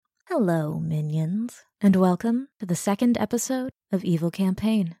Hello, minions, and welcome to the second episode of Evil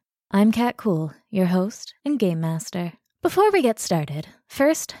Campaign. I'm Kat Cool, your host and game master. Before we get started,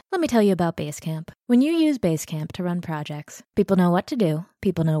 first, let me tell you about Basecamp. When you use Basecamp to run projects, people know what to do,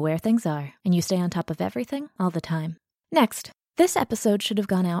 people know where things are, and you stay on top of everything all the time. Next, this episode should have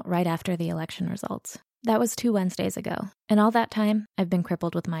gone out right after the election results. That was 2 Wednesdays ago, and all that time, I've been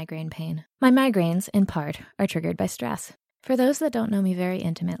crippled with migraine pain. My migraines, in part, are triggered by stress. For those that don't know me very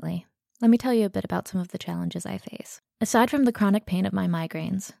intimately, let me tell you a bit about some of the challenges I face. Aside from the chronic pain of my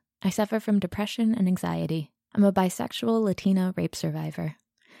migraines, I suffer from depression and anxiety. I'm a bisexual Latina rape survivor,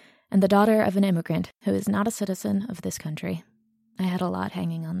 and the daughter of an immigrant who is not a citizen of this country. I had a lot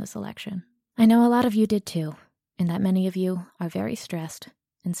hanging on this election. I know a lot of you did too, and that many of you are very stressed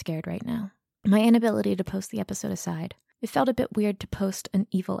and scared right now. My inability to post the episode aside, it felt a bit weird to post an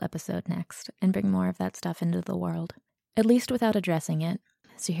evil episode next and bring more of that stuff into the world. At least without addressing it.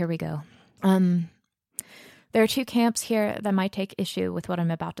 So here we go. There are 2 camps here that might take issue with what I'm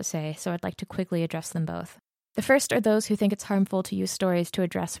about to say, so I'd like to quickly address them both. The first are those who think it's harmful to use stories to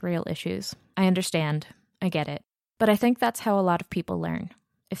address real issues. I understand. I get it. But I think that's how a lot of people learn.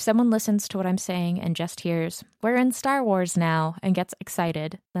 If someone listens to what I'm saying and just hears, "We're in Star Wars now," and gets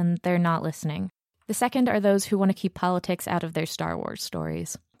excited, then they're not listening. The second are those who want to keep politics out of their Star Wars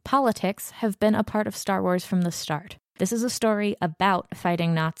stories. Politics have been a part of Star Wars from the start. This is a story about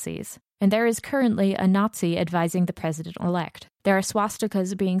fighting Nazis, and there is currently a Nazi advising the president-elect. There are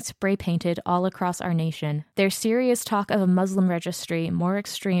swastikas being spray-painted all across our nation. There's serious talk of a Muslim registry more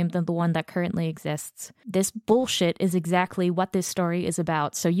extreme than the one that currently exists. This bullshit is exactly what this story is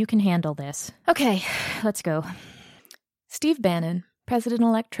about, so you can handle this. Okay, let's go. Steve Bannon,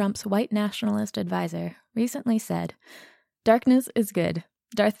 President-elect Trump's white nationalist advisor, recently said, "Darkness is good.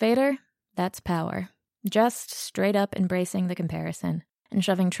 Darth Vader, that's power." Just straight up embracing the comparison and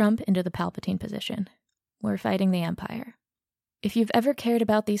shoving Trump into the Palpatine position. We're fighting the Empire. If you've ever cared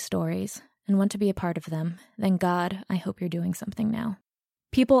about these stories and want to be a part of them, then God, I hope you're doing something now.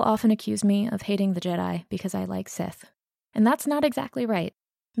 People often accuse me of hating the Jedi because I like Sith. And that's not exactly right.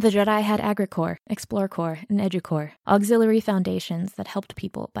 The Jedi had AgriCorps, Explore Corps, and EduCorps, auxiliary foundations that helped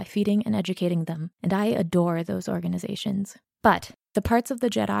people by feeding and educating them, and I adore those organizations. But the parts of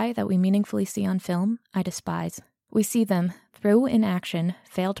the Jedi that we meaningfully see on film, I despise. We see them, through inaction,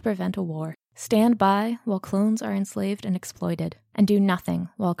 fail to prevent a war, stand by while clones are enslaved and exploited, and do nothing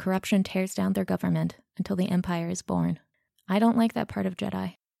while corruption tears down their government until the Empire is born. I don't like that part of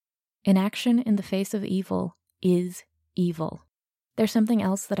Jedi. Inaction in the face of evil is evil. There's something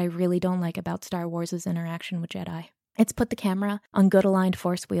else that I really don't like about Star Wars' interaction with Jedi. It's put the camera on good-aligned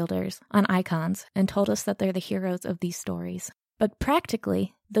Force wielders, on icons, and told us that they're the heroes of these stories. But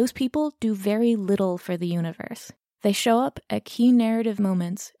practically, those people do very little for the universe. They show up at key narrative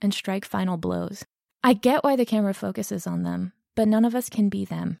moments and strike final blows. I get why the camera focuses on them, but none of us can be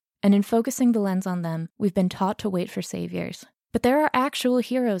them. And in focusing the lens on them, we've been taught to wait for saviors. But there are actual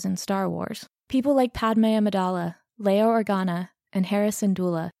heroes in Star Wars. People like Padme Amidala, Leia Organa, and Hera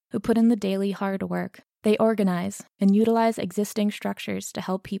Syndulla, who put in the daily hard work. They organize and utilize existing structures to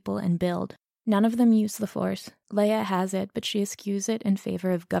help people and build. None of them use the Force. Leia has it, but she eschews it in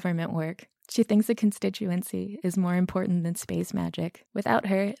favor of government work. She thinks a constituency is more important than space magic. Without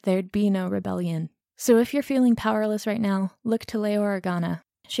her, there'd be no rebellion. So if you're feeling powerless right now, look to Leia Organa.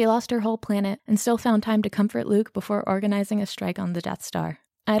 She lost her whole planet and still found time to comfort Luke before organizing a strike on the Death Star.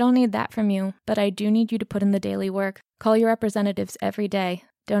 I don't need that from you, but I do need you to put in the daily work. Call your representatives every day.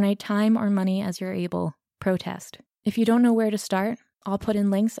 Donate time or money as you're able. Protest. If you don't know where to start, I'll put in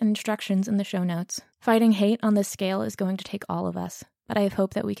links and instructions in the show notes. Fighting hate on this scale is going to take all of us, but I have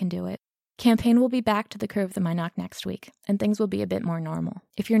hope that we can do it. Campaign will be back to the crew of the Minok next week, and things will be a bit more normal.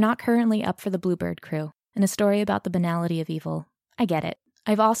 If you're not currently up for the Bluebird crew, and a story about the banality of evil, I get it.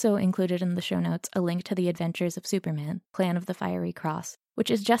 I've also included in the show notes a link to The Adventures of Superman, Clan of the Fiery Cross, which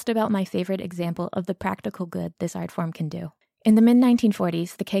is just about my favorite example of the practical good this art form can do. In the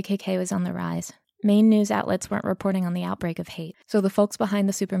mid-1940s, the KKK was on the rise. Main news outlets weren't reporting on the outbreak of hate, so the folks behind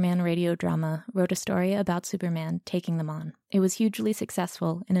the Superman radio drama wrote a story about Superman taking them on. It was hugely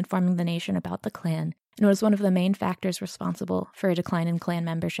successful in informing the nation about the Klan, and was one of the main factors responsible for a decline in Klan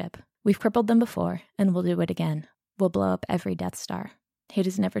membership. We've crippled them before, and we'll do it again. We'll blow up every Death Star. Hate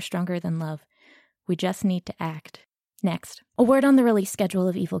is never stronger than love. We just need to act. Next, a word on the release schedule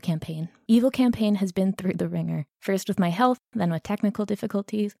of Evil Campaign. Evil Campaign has been through the ringer, first with my health, then with technical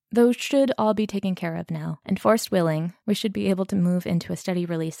difficulties. Those should all be taken care of now, and forced willing, we should be able to move into a steady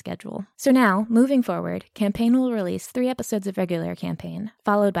release schedule. So now, moving forward, Campaign will release 3 episodes of regular Campaign,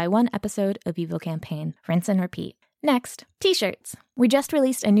 followed by 1 episode of Evil Campaign, rinse and repeat. Next, t-shirts. We just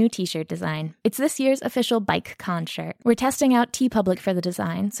released a new t-shirt design. It's this year's official BikeCon shirt. We're testing out TeePublic for the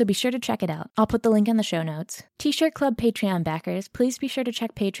design, so be sure to check it out. I'll put the link in the show notes. T-Shirt Club Patreon backers, please be sure to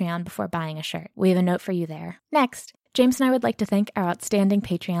check Patreon before buying a shirt. We have a note for you there. Next, James and I would like to thank our outstanding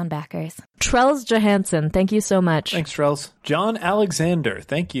Patreon backers. Trells Johansson, thank you so much. Thanks, Trells. John Alexander,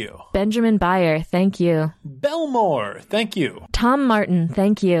 thank you. Benjamin Beyer, thank you. Belmore, thank you. Tom Martin,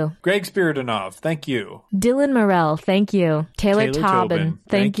 thank you. Greg Spiridonov, thank you. Dylan Morell, thank you. Taylor Tobin,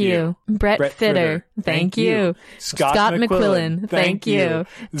 thank you. Brett Fitter, thank you. Scott McQuillan, thank you.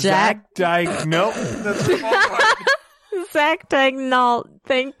 Jack Dyke, nope, that's the wrong one. Zach Dagnall,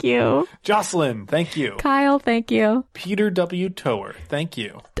 thank you. Jocelyn, thank you. Kyle, thank you. Peter W. Tower, thank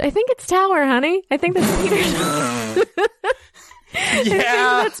you. I think it's Tower, honey. I think that's Peter. I think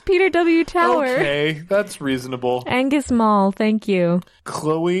that's Peter W. Tower. Okay, that's reasonable. Angus Mall, thank you.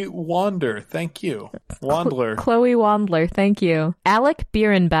 Chloe Wander, thank you. Wandler. Chloe Wandler, thank you. Alec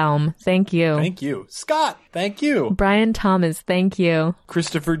Bierenbaum, thank you. Thank you. Scott, thank you. Brian Thomas, thank you.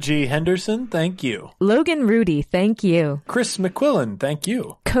 Christopher G. Henderson, thank you. Logan Rudy, thank you. Chris McQuillan, thank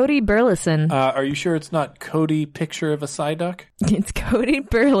you. Cody Burleson. Are you sure it's not Cody Picture of a Psyduck? It's Cody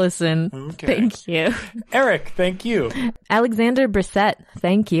Burleson. Okay. Thank you. Eric, thank you. Alexander Brissett,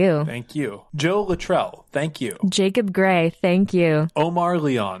 thank you. Thank you. Joe Luttrell, thank you. Jacob Gray, thank you. Omar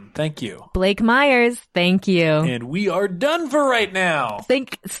Leon, thank you. Blake Myers, thank you. And we are done for right now.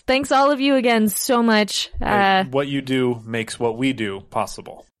 Thanks all of you again so much. What you do makes what we do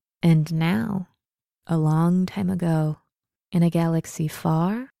possible. And now, a long time ago, in a galaxy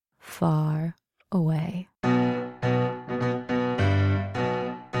far, far away.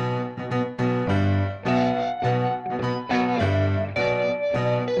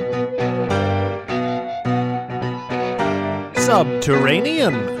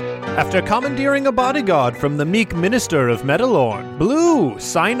 Subterranean. After commandeering a bodyguard from the meek minister of Metalorn, Blue,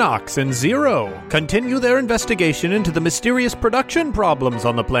 Synox, and Zero continue their investigation into the mysterious production problems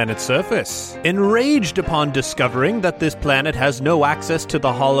on the planet's surface. Enraged upon discovering that this planet has no access to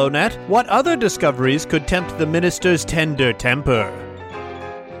the HoloNet, what other discoveries could tempt the minister's tender temper?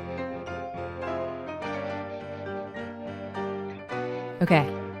 Okay,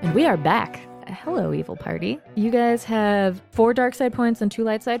 and we are back. Hello, evil party. You guys have 4 dark side points and 2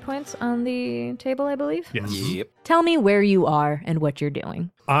 light side points on the table, I believe? Yes. Yep. Tell me where you are and what you're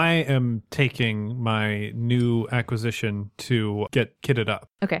doing. I am taking my new acquisition to get kitted up.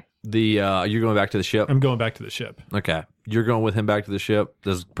 Okay. You're going back to the ship? I'm going back to the ship. Okay. You're going with him back to the ship?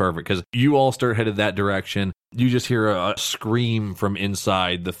 This is perfect, because you all start headed that direction. You just hear a scream from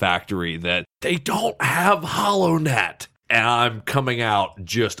inside the factory that they don't have HoloNet. And I'm coming out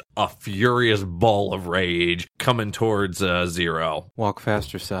just a furious ball of rage coming towards Zero. Walk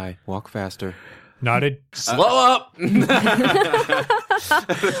faster, Sai. Walk faster. Nodded. Slow up! It's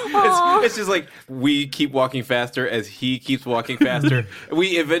just like we keep walking faster as he keeps walking faster.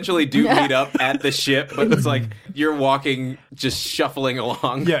 We eventually do meet up at the ship, but it's like you're walking, just shuffling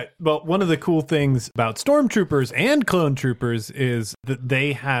along. Yeah, but one of the cool things about stormtroopers and clone troopers is that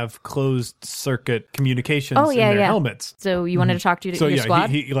they have closed circuit communications in their helmets. So you wanted to talk to your squad?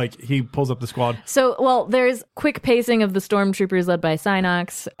 He pulls up the squad. So, well, there's quick pacing of the stormtroopers led by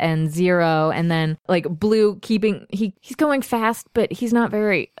Synox and Zero, and then like Blue he's going fast, but he's not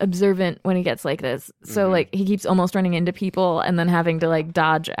very observant when he gets like this. So like he keeps almost running into people and then having to like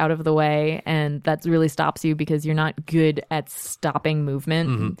dodge out of the way, and that really stops you because you're not good at stopping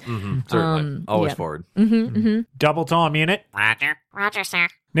movement. Certainly. Always forward. Double time unit. Roger. Roger, sir.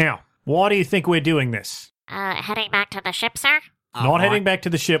 Now, why do you think we're doing this? Heading back to the ship, sir? Not heading back to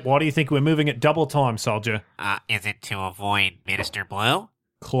the ship. Why do you think we're moving at double time, soldier? Is it to avoid Minister Blue?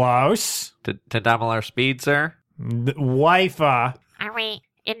 Close. To double our speed, sir? Way far. Are we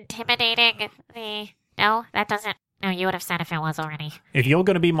intimidating the... No, that doesn't... No, you would have said if it was already. If you're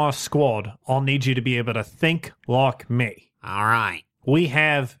going to be my squad, I'll need you to be able to think like me. All right. We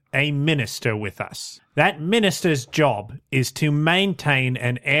have a minister with us. That minister's job is to maintain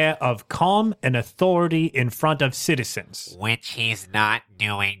an air of calm and authority in front of citizens. Which he's not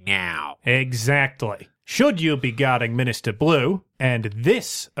doing now. Exactly. Should you be guarding Minister Blue, and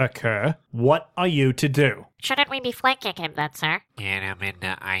this occur, what are you to do? Shouldn't we be flanking him then, sir? Get him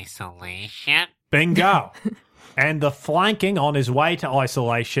into isolation? Bingo. And the flanking on his way to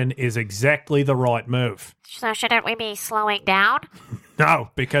isolation is exactly the right move. So shouldn't we be slowing down? No,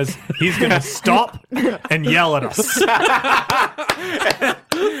 because he's going to stop and yell at us.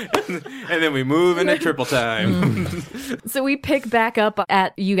 And then we move into triple time. So we pick back up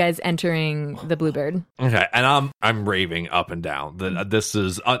at you guys entering the Bluebird. Okay, and I'm raving up and down. This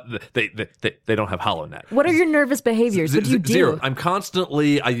is they don't have HoloNet. What are your nervous behaviors? What do you do? Zero. I'm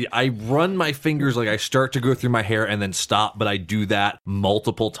constantly I run my fingers like I start to go through my hair and then stop, but I do that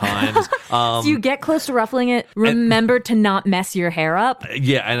multiple times. So you get close to ruffling it. Remember to not mess your hair up.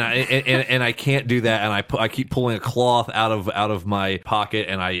 Yeah, and I can't do that, and I keep pulling a cloth out of my pocket,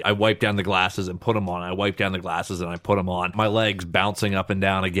 and I wipe down the glasses and put them on. I wipe down the glasses and I put them on. My legs bouncing up and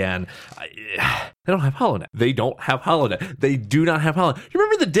down again. They don't have HoloNet. They don't have HoloNet. They do not have HoloNet. You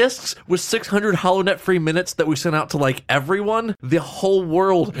remember the discs with 600 HoloNet free minutes that we sent out to like everyone? The whole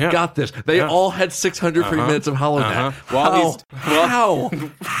world got this. They all had 600 free minutes of HoloNet.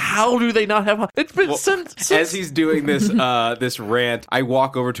 How do they not have HoloNet? It's been since as he's doing this this rant, I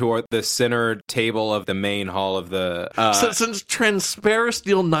walk over to the center table of the main hall of the since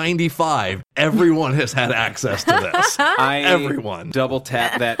Transparisteel 95, everyone has had access to this. Everyone. Double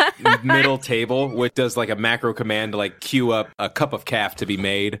tap that middle table, which does like a macro command to like queue up a cup of calf to be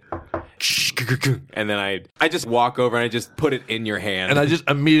made. And then I just walk over and I just put it in your hand. And I just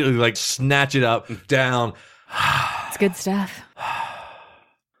immediately like snatch it up, down. It's good stuff.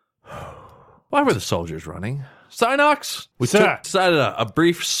 Why were the soldiers running? Synox? We Sir. decided a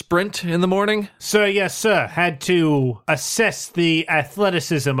brief sprint in the morning. Sir, yes, sir. Had to assess the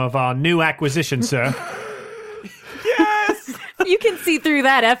athleticism of our new acquisition, sir. You can see through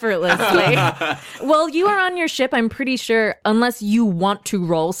that effortlessly. Well, you are on your ship, I'm pretty sure, unless you want to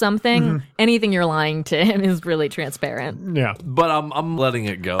roll something, anything you're lying to him is really transparent. Yeah. But I'm letting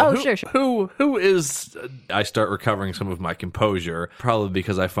it go. Oh, sure. Who is... I start recovering some of my composure, probably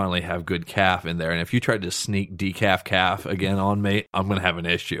because I finally have good calf in there. And if you tried to sneak decaf calf again on me, I'm going to have an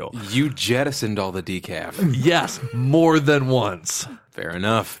issue. You jettisoned all the decaf. Yes, more than once. Fair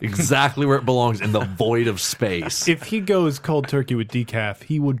enough. Exactly where it belongs, in the void of space. If he goes cold turkey with decaf,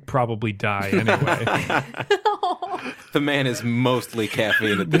 he would probably die anyway. The man is mostly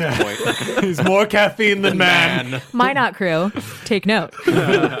caffeine at this point. He's more caffeine than man. Minot crew, take note.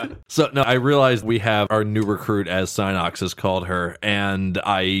 So, no, I realized we have our new recruit, as Synox has called her, and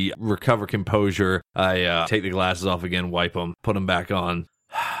I recover composure. I take the glasses off again, wipe them, put them back on.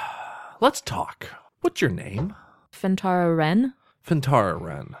 Let's talk. What's your name? Fentara Wren? Fentara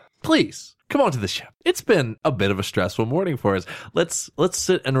Wren. Please, come on to the ship. It's been a bit of a stressful morning for us. Let's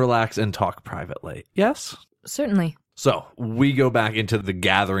sit and relax and talk privately. Yes? Certainly. So we go back into the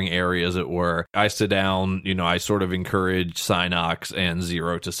gathering area, as it were. I sit down, I sort of encourage Synox and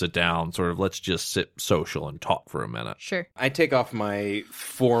Zero to sit down, sort of let's just sit social and talk for a minute. Sure. I take off my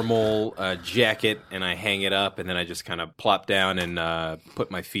formal jacket and I hang it up, and then I just kind of plop down and put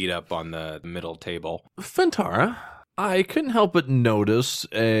my feet up on the middle table. Fentara, I couldn't help but notice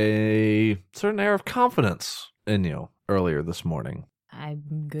a certain air of confidence in you earlier this morning.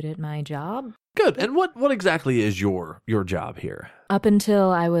 I'm good at my job. Good. And what exactly is your job here? Up until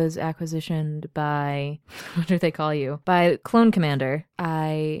I was acquisitioned by, what do they call you? By Clone Commander,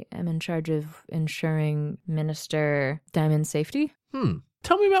 I am in charge of ensuring Minister Diamond's safety.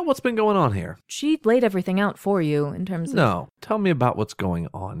 Tell me about what's been going on here. She laid everything out for you in terms of... No, tell me about what's going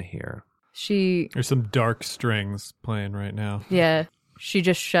on here. There's some dark strings playing right now. Yeah, she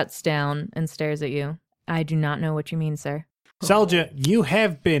just shuts down and stares at you. I do not know what you mean, sir. Soldier, you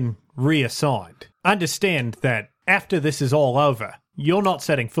have been reassigned. Understand that after this is all over, you're not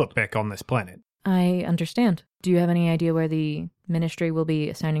setting foot back on this planet. I understand. Do you have any idea where the ministry will be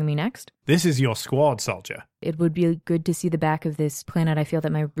assigning me next? This is your squad, Soldier. It would be good to see the back of this planet. I feel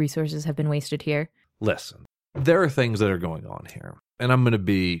that my resources have been wasted here. Listen, there are things that are going on here. And I'm going to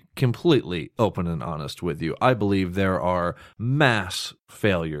be completely open and honest with you. I believe there are mass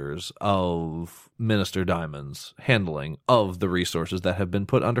failures of Minister Diamond's handling of the resources that have been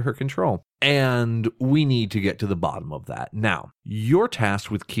put under her control. And we need to get to the bottom of that. Now, you're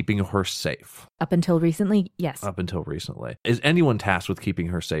tasked with keeping her safe. Up until recently, yes. Up until recently. Is anyone tasked with keeping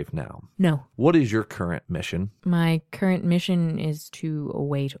her safe now? No. What is your current mission? My current mission is to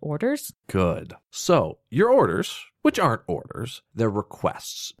await orders. Good. So, your orders, which aren't orders, they're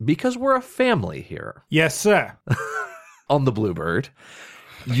requests, because we're a family here. Yes, sir. On the Bluebird.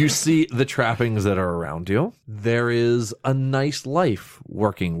 You see the trappings that are around you. There is a nice life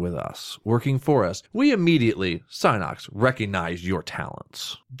working with us, working for us. We immediately, Synox, recognize your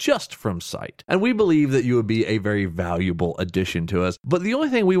talents just from sight. And we believe that you would be a very valuable addition to us. But the only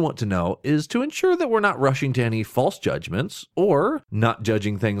thing we want to know is to ensure that we're not rushing to any false judgments or not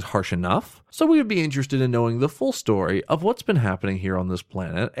judging things harsh enough. So we would be interested in knowing the full story of what's been happening here on this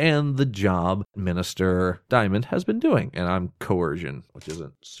planet and the job Minister Diamond has been doing. And I'm coercion, which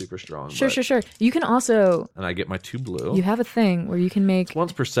isn't super strong. Sure. You can also... And I get my 2 blue. You have a thing where you can make... It's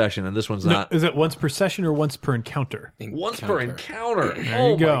once per session, and this one's No, not. is it once per session or once per encounter? Once per encounter. There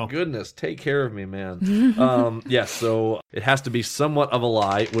you go. My goodness. Take care of me, man. Yes, so it has to be somewhat of a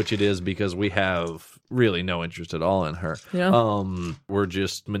lie, which it is because we have really no interest at all in her. Yeah. We're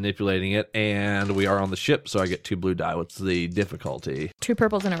just manipulating it, and we are on the ship, so I get 2 blue die. What's the difficulty? 2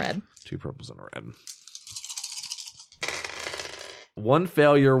 purples and a red. 2 purples and a red. 1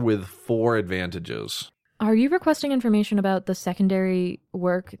 failure with 4 advantages. Are you requesting information about the secondary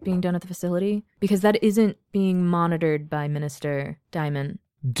work being done at the facility? Because that isn't being monitored by Minister Diamond.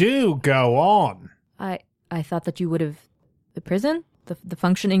 Do go on. I thought that you would have... The prison? The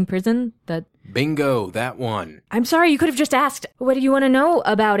functioning prison? That... Bingo, that one. I'm sorry, you could have just asked, what do you want to know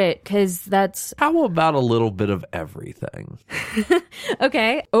about it? Because that's... How about a little bit of everything?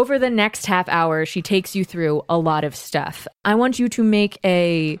 Okay. Over the next half hour, she takes you through a lot of stuff. I want you to make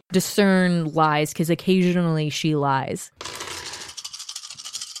a discern lies, because occasionally she lies.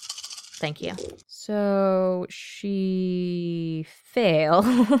 Thank you. So she fails,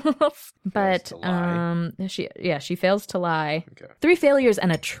 but she fails to lie. Okay. 3 failures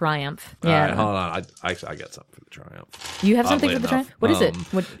and a triumph. All right, hold on. I get something for the triumph. You have something Oddly for the enough. triumph? What is it?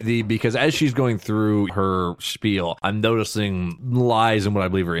 What? Because as she's going through her spiel, I'm noticing lies and what I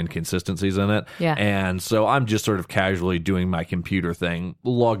believe are inconsistencies in it. Yeah. And so I'm just sort of casually doing my computer thing,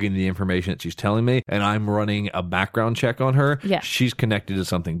 logging the information that she's telling me, and I'm running a background check on her. Yeah. She's connected to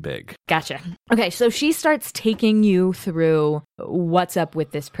something big. Gotcha. Okay, so she starts taking you through what's up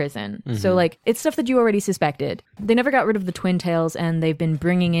with this prison. Mm-hmm. So, like, it's stuff that you already suspected. They never got rid of the twin tails, and they've been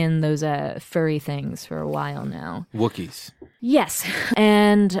bringing in those furry things for a while now. Wookiees. Yes,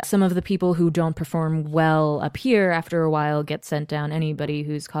 and some of the people who don't perform well up here after a while get sent down. Anybody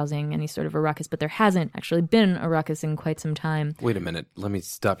who's causing any sort of a ruckus, but there hasn't actually been a ruckus in quite some time. Wait a minute. Let me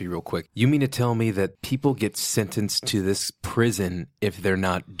stop you real quick. You mean to tell me that people get sentenced to this prison if they're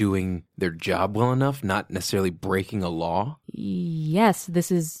not doing their job well enough, not necessarily breaking a law? Yes,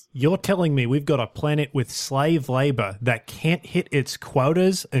 this is... You're telling me we've got a planet with slave labor that can't hit its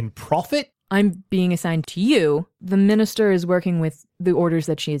quotas and profit? I'm being assigned to you. The minister is working with the orders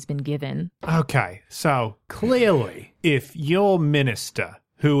that she has been given. Okay, so clearly, if your minister,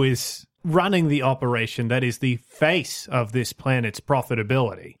 who is running the operation that is the face of this planet's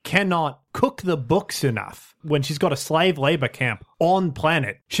profitability, cannot cook the books enough when she's got a slave labor camp on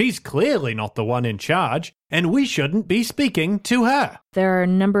planet, she's clearly not the one in charge, and we shouldn't be speaking to her. There are a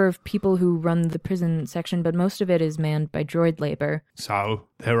number of people who run the prison section, but most of it is manned by droid labor. So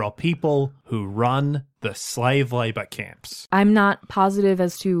there are people who run the slave labor camps. I'm not positive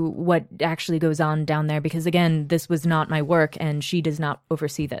as to what actually goes on down there because, again, this was not my work and she does not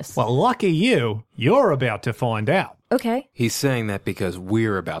oversee this. Well, lucky you, you're about to find out. Okay. He's saying that because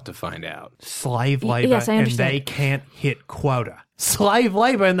we're about to find out. Slave labor yes, I and understand. they can't hit quota. Slave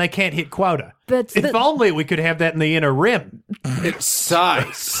labor and they can't hit quota. But If only we could have that in the inner rim.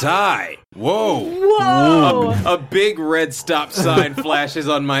 Sigh. Whoa. Whoa! A big red stop sign flashes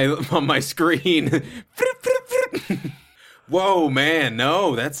on my screen. Whoa, man,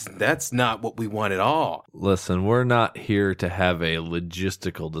 no, that's not what we want at all. Listen, we're not here to have a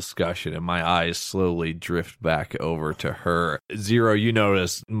logistical discussion, and my eyes slowly drift back over to her. Zero, you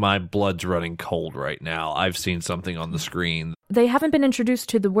notice my blood's running cold right now. I've seen something on the screen. They haven't been introduced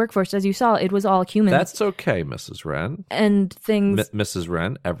to the workforce. As you saw, it was all humans. That's okay, Mrs. Wren. And things... Mrs.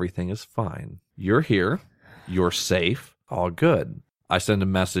 Wren, everything is fine. You're here. You're safe. All good. I send a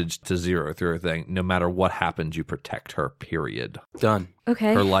message to Zero through her thing. No matter what happens, you protect her, period. Done.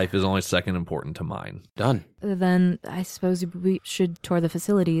 Okay. Her life is only second important to mine. Done. Then I suppose we should tour the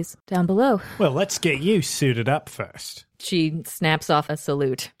facilities down below. Well, let's get you suited up first. She snaps off a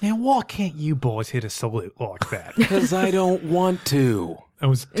salute. Now, why can't you boys hit a salute like that? Because I don't want to. I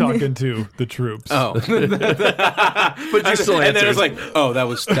was talking to the troops. Oh. But you still And then it was answered. like, oh, that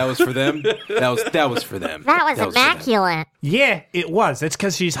was for them? That was for them. That was for them. immaculate. Yeah, it was. It's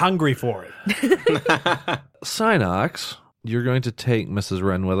because she's hungry for it. Synox, you're going to take Mrs.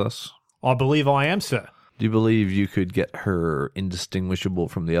 Wren with us? I believe I am, sir. Do you believe you could get her indistinguishable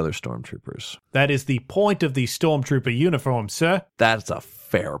from the other stormtroopers? That is the point of the stormtrooper uniform, sir. That's a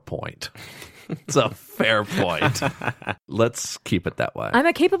fair point. It's a fair point. Let's keep it that way. I'm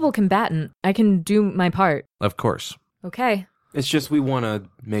a capable combatant. I can do my part. Of course. Okay. It's just we want to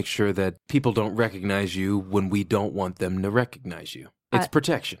make sure that people don't recognize you when we don't want them to recognize you. It's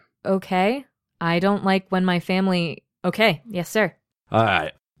protection. Okay. I don't like when my family... Okay. Yes, sir. All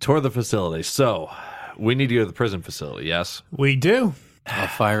right. Tour the facility. So, we need to go to the prison facility, yes? We do. I'll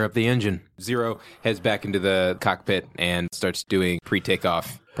fire up the engine. Zero heads back into the cockpit and starts doing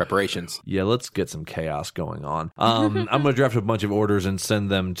pre-takeoff preparations. Yeah, let's get some chaos going on. I'm going to draft a bunch of orders and send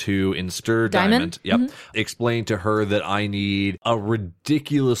them to Inster Diamond. Yep. Explain to her that I need a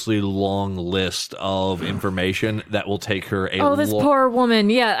ridiculously long list of information that will take her this poor woman.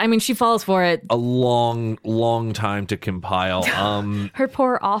 Yeah, I mean, she falls for it. a long time to compile. Her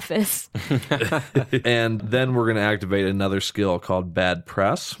poor office. And then we're going to activate another skill called Bad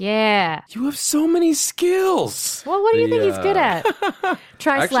Press. Yeah. You have so many skills. Well, what do you think he's good at?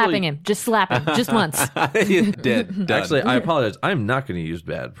 Try Actually- slapping him. Just slap him. Just once. Dead. Done. Actually, I apologize. I'm not going to use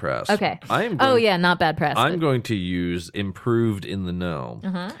Bad Press. Okay. I'm Oh, going, yeah, not bad press. I'm going to use Improved in the Know.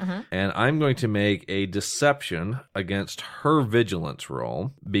 And I'm going to make a deception against her vigilance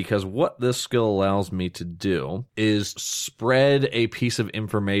roll, because what this skill allows me to do is spread a piece of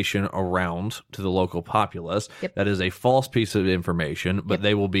information around to the local populace. Yep. That is a false piece of information, but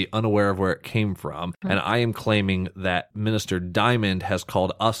they will be unaware of where it came from. And I am claiming that Minister Diamond has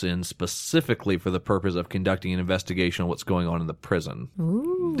called us in specifically for the purpose of conducting an investigation on what's going on in the prison.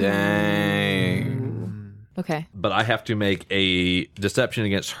 Ooh. Dang. Okay. But I have to make a deception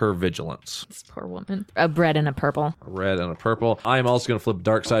against her vigilance. This poor woman. A red and a purple. A red and a purple. I am also going to flip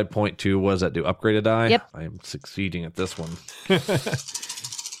dark side point to, what does that do? Upgrade a die? Yep. I am succeeding at this one. I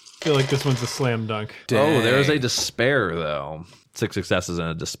feel like this one's a slam dunk. Oh, there is a despair, though. 6 successes and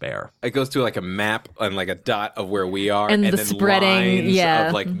a despair. It goes to like a map and like a dot of where we are, And the then spreading, lines yeah.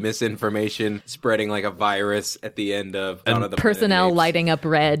 of like misinformation spreading like a virus at the end of Dawn of the Personnel Planet of the Apes. lighting up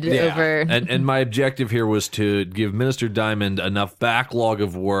red Yeah. over. And my objective here was to give Minister Diamond enough backlog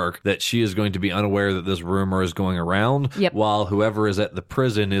of work that she is going to be unaware that this rumor is going around, Yep. while whoever is at the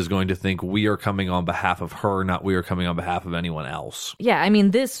prison is going to think we are coming on behalf of her, not we are coming on behalf of anyone else. Yeah, I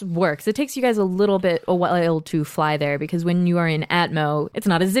mean, this works. It takes you guys a while to fly there, because when you are in Atmo, it's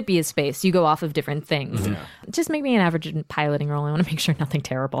not as zippy as space. You go off of different things. Just make me an average piloting roll. I want to make sure nothing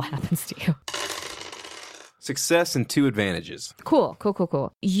terrible happens to you. Success and 2 advantages. Cool.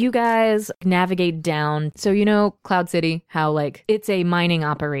 You guys navigate down. So, you know, Cloud City, how like it's a mining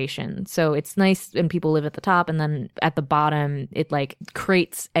operation. So it's nice and people live at the top, and then at the bottom, it like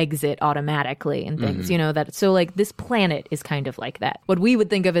crates exit automatically and things, you know, that. So like this planet is kind of like that. What we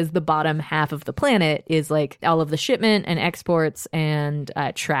would think of as the bottom half of the planet is like all of the shipment and exports and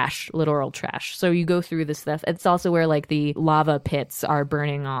trash, literal trash. So you go through this stuff. It's also where like the lava pits are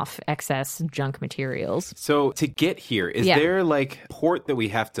burning off excess junk materials. So to get here, is Yeah. there like port that we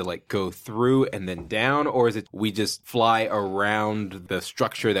have to like go through and then down, or is it we just fly around the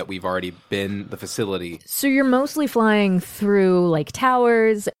structure that we've already been, the facility? So you're mostly flying through like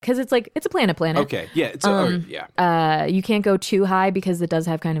towers, because it's like it's a planet. Okay, yeah, it's yeah. You can't go too high because it does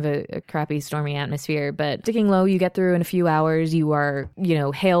have kind of a crappy stormy atmosphere, but sticking low you get through in a few hours. You are, you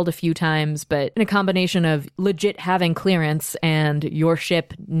know, hailed a few times, but in a combination of legit having clearance and your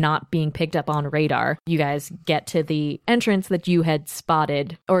ship not being picked up on radar, you guys get to the entrance that you had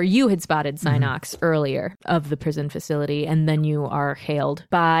spotted, or you had spotted Synox earlier of the prison facility, and then you are hailed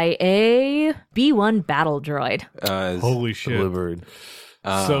by a B-1 battle droid. Holy shit. Bluebird.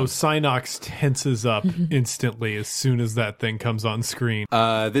 So Synox tenses up instantly as soon as that thing comes on screen.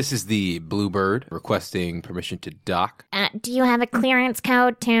 This is the Bluebird requesting permission to dock. Do you have a clearance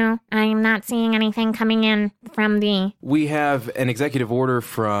code too? I'm not seeing anything coming in from the... We have an executive order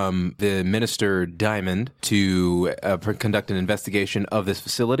from the Minister Diamond to conduct an investigation of this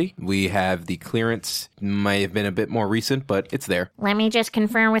facility. We have the clearance, may have been a bit more recent, but it's there. Let me just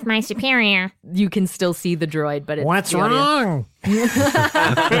confer with my superior. You can still see the droid, but it's What's the audio. wrong?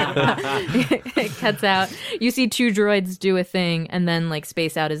 It cuts out. You see 2 droids do a thing and then like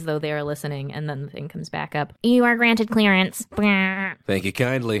space out as though they are listening, and then the thing comes back up. You are granted clearance. Brr. Thank you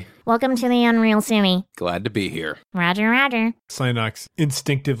kindly. Welcome to the Unreal City. Glad to be here. Roger, roger. Synox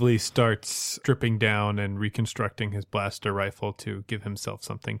instinctively starts stripping down and reconstructing his blaster rifle to give himself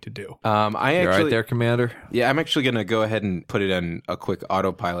something to do. I You all actually, right there, Commander? yeah, I'm actually gonna go ahead and put it on a quick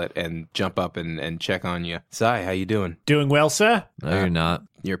autopilot and jump up and check on you. Sai, how you doing? Doing well, sir? sir. No, you're not.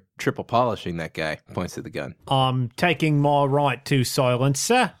 You're triple polishing that guy. Points to the gun. I'm taking my right to silence,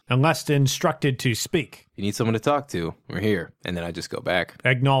 sir, unless instructed to speak. You need someone to talk to. We're here. And then I just go back.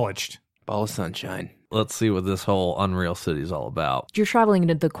 Acknowledged. Ball of sunshine. Let's see what this whole Unreal City is all about. You're traveling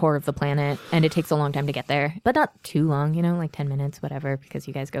into the core of the planet, and it takes a long time to get there, but not too long, like 10 minutes, whatever, because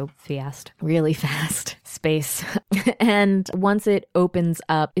you guys go fast, really fast, space. And once it opens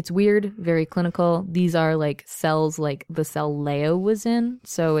up, it's weird, very clinical. These are like cells like the cell Leo was in.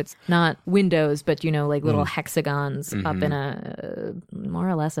 So it's not windows, but, like little hexagons up in a more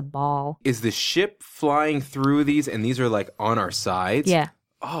or less a ball. Is the ship flying through these, and these are like on our sides? Yeah.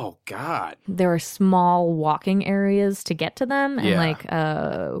 Oh, God. There are small walking areas to get to them and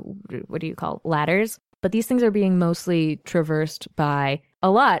Yeah. what do you call ladders? But these things are being mostly traversed by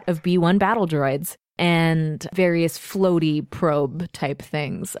a lot of B1 battle droids and various floaty probe type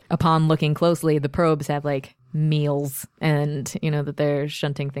things. Upon looking closely, the probes have like meals and that they're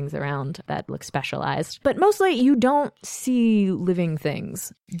shunting things around that look specialized, but mostly you don't see living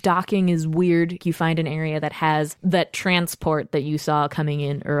things. Docking is weird. You find an area that has that transport that you saw coming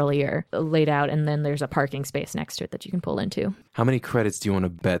in earlier laid out, and then there's a parking space next to it that you can pull into. How many credits do you want to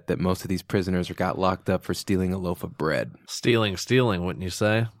bet that most of these prisoners got locked up for stealing a loaf of bread? Stealing, wouldn't you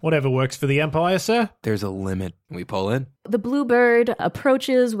say? Whatever works for the Empire, sir. There's a limit. We pull in. The Bluebird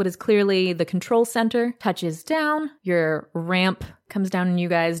approaches what is clearly the control center, touches down, your ramp comes down, and you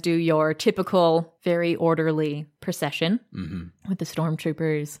guys do your typical, very orderly procession with the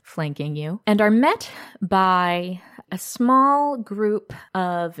stormtroopers flanking you, and are met by a small group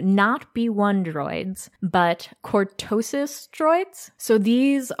of not B1 droids, but Cortosis droids. So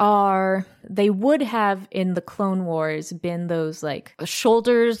these they would have in the Clone Wars been those like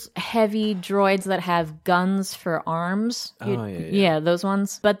shoulders heavy droids that have guns for arms. Yeah, those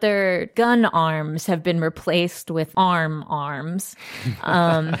ones. But their gun arms have been replaced with arms.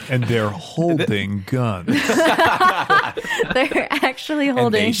 And they're holding guns. They're actually And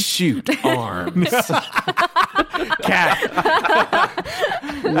holding. they shoot arms. Cat.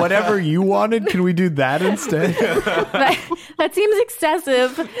 Whatever you wanted, can we do that instead? That seems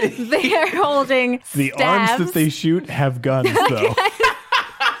excessive. They are holding The stabs. arms that they shoot have guns, though.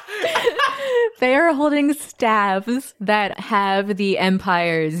 They are holding staves that have the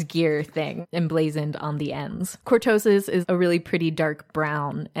Empire's gear thing emblazoned on the ends. Cortosis is a really pretty dark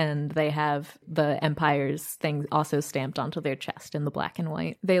brown, and they have the Empire's thing also stamped onto their chest in the black and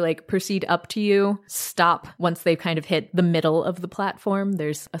white. They proceed up to you, stop once they kind of hit the middle of the platform.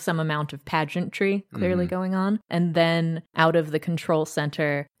 There's some amount of pageantry clearly going on. And then out of the control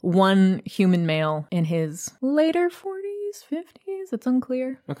center, one human male in his later 40s, 50s, it's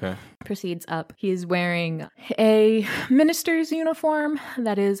unclear, Okay. proceeds up. He is wearing a minister's uniform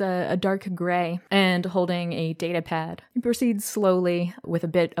that is a dark gray and holding a data pad. He proceeds slowly with a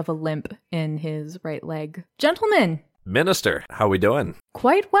bit of a limp in his right leg. Gentlemen, Minister, how we doing?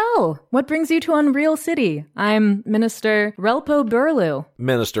 quite well. What brings you to Unreal City? I'm Minister Relpo Burlu.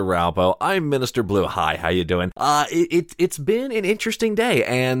 Minister Ralpo, I'm Minister Blue. Hi, how you doing? It's been an interesting day,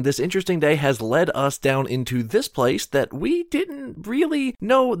 and this interesting day has led us down into this place that we didn't really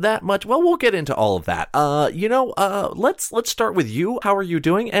know that much. Well, we'll get into all of that. Let's start with you. How are you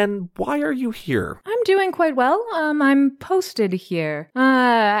doing, and why are you here? I'm doing quite well. I'm posted here.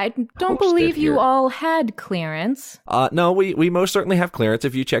 I don't believe you here. all had clearance. No, we most certainly have clearance.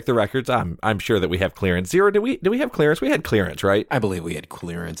 If you check the records, I'm sure that we have clearance. Zero, do we have clearance? We had clearance, right? I believe we had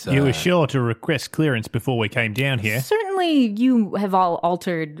clearance. You were sure to request clearance before we came down here. Certainly, you have all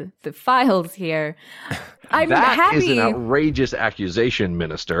altered the files here. I'm That happy. is an outrageous accusation,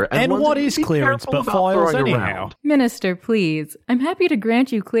 Minister. And one what to is be clearance careful but about files throwing anyhow? around. Minister, please. I'm happy to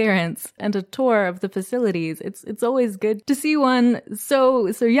grant you clearance and a tour of the facilities. It's always good to see one so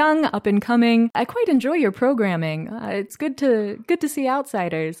young, up and coming. I quite enjoy your programming. It's good to see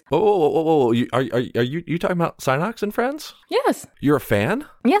outsiders. Whoa. Are you talking about Synox and Friends? Yes, You're a fan?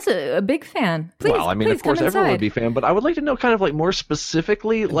 yes, a big fan. Please, Well, I mean, please of course, come everyone inside. would be a fan, but I would like to know kind of more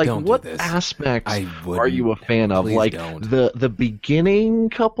specifically, Don't do what this. aspects I wouldn't. are you a fan of? Please don't. The beginning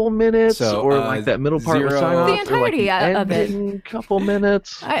couple minutes, So, or that middle part with Zero- Synox, The or entirety the of it. ending couple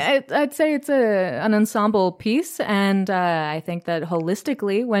minutes. I'd say it's an ensemble piece, and I think that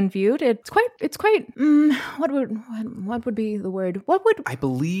holistically, when viewed, it's quite. What would be the word? What would I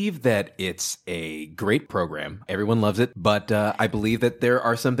believe that it's a great program. Everyone loves it, but I believe that there are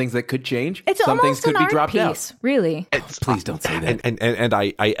are some things that could change. It's some things almost could an be art dropped piece, really. Please don't say that. And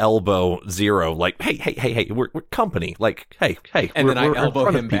I elbow Zero, like, hey, we're company. Like, hey. And then I we're in elbow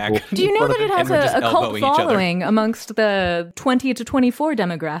front of him back. people. Do you know that it has And we're just a cult elbowing each other. following amongst the 20 to 24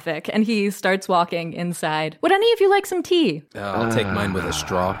 demographic? And he starts walking inside. Would any of you like some tea? I'll take mine with a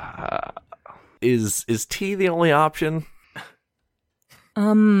straw. Is tea the only option?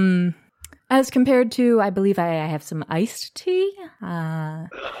 As compared to, I believe I have some iced tea. Sweet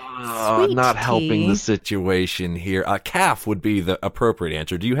Not tea. helping the situation here. Calf would be the appropriate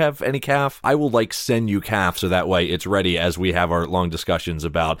answer. Do you have any calf? I will send you calf so that way it's ready as we have our long discussions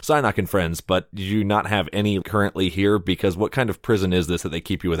about Psynock and friends, but do you not have any currently here? Because what kind of prison is this that they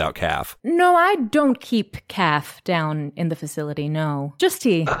keep you without calf? No, I don't keep calf down in the facility, no. Just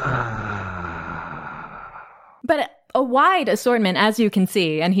tea. But a wide assortment, as you can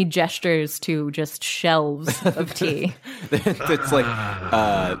see, and he gestures to just shelves of tea. It's like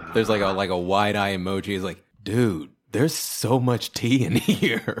there's like a wide eye emoji. It's like, dude, there's so much tea in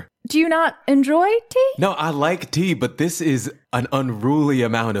here. Do you not enjoy tea? No, I like tea, but this is an unruly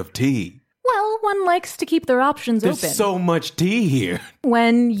amount of tea. Well, one likes to keep their options There's open. so much tea here.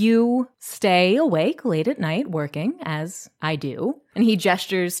 When you stay awake late at night working, as I do, and he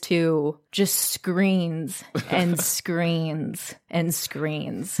gestures to just screens and screens and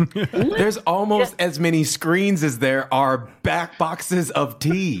screens. There's almost as many screens as there are back boxes of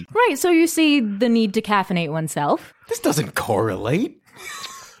tea. Right, so you see the need to caffeinate oneself. This doesn't correlate.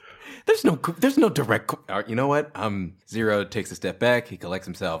 There's no direct. You know what? Zero takes a step back. He collects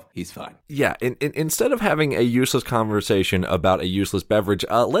himself. He's fine. Yeah, instead of having a useless conversation about a useless beverage,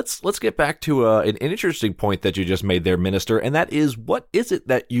 let's get back to an interesting point that you just made there, Minister, and that is, what is it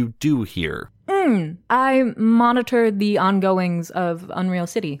that you do here? I monitor the ongoings of Unreal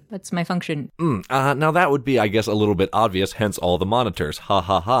City. That's my function. Now that would be, I guess, a little bit obvious, hence all the monitors. Ha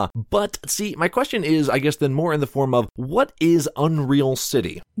ha ha. But see, my question is, I guess, then more in the form of, what is Unreal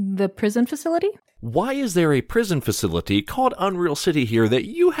City? The prison facility? Why is there a prison facility called Unreal City here that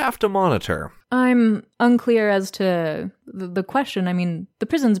you have to monitor? I'm unclear as to the question. I mean, the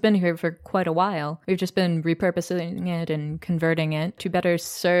prison's been here for quite a while. We've just been repurposing it and converting it to better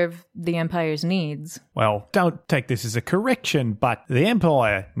serve the Empire's needs. Well, don't take this as a correction, but the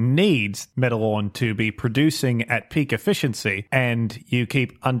Empire needs Metalorn to be producing at peak efficiency, and you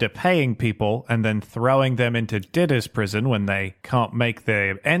keep underpaying people and then throwing them into debtor's prison when they can't make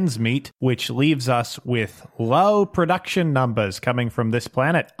their ends meet, which leaves us with low production numbers coming from this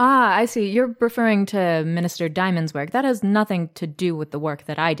planet. Ah, I see. You're referring to Minister Diamond's work. That has nothing to do with the work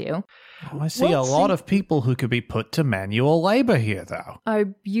that I do. I see a lot of people who could be put to manual labor here, though. Are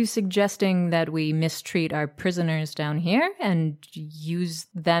you suggesting that we mistreat our prisoners down here and use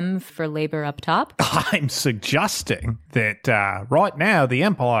them for labor up top? I'm suggesting that right now the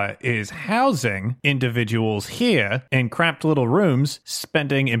Empire is housing individuals here in cramped little rooms,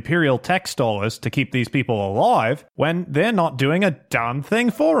 spending Imperial tax dollars to keep these people alive when they're not doing a darn thing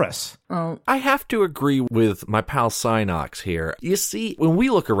for us. Well, I have to agree with my pal Synox here. You see, when we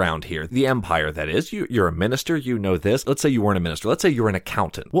look around here, the Empire, that is, you're a minister, you know this. Let's say you weren't a minister. Let's say you're an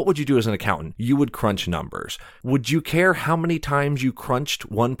accountant. What would you do as an accountant? You would crunch numbers. Would you care how many times you crunched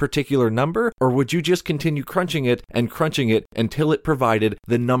one particular number? Or would you just continue crunching it until it provided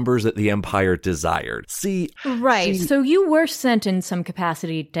the numbers that the Empire desired? right. So you were sent in some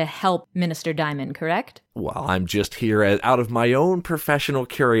capacity to help Minister Diamond, correct? Well, I'm just here out of my own professional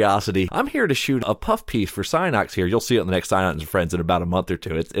curiosity. I'm here to shoot a puff piece for Synox here. You'll see it in the next Synox and Friends in about a month or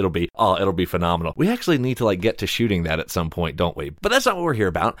two. It'll be phenomenal. We actually need to get to shooting that at some point, don't we? But that's not what we're here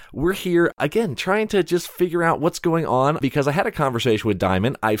about. We're here, again, trying to just figure out what's going on, because I had a conversation with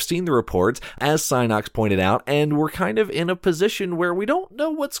Diamond. I've seen the reports, as Synox pointed out, and we're kind of in a position where we don't know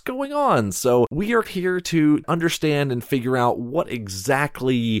what's going on. So we are here to understand and figure out what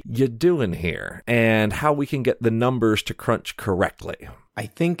exactly you're doing here and how we can get the numbers to crunch correctly. I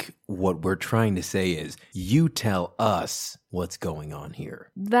think what we're trying to say is, you tell us what's going on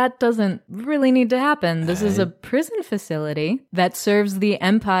here. That doesn't really need to happen. This is a prison facility that serves the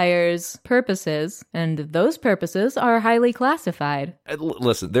Empire's purposes, and those purposes are highly classified.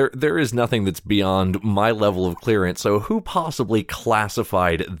 Listen, there is nothing that's beyond my level of clearance, so who possibly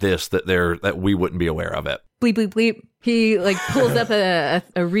classified this that we wouldn't be aware of it? Bleep, bleep, bleep. He like pulls up a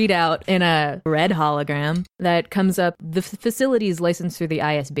readout in a red hologram that comes up. The facility is licensed through the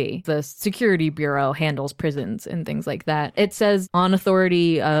ISB. The Security Bureau handles prisons and things like that. It says on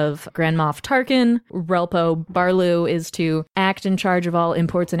authority of Grand Moff Tarkin, Relpo Barlu is to act in charge of all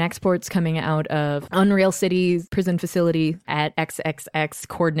imports and exports coming out of Unreal City's prison facility at XXX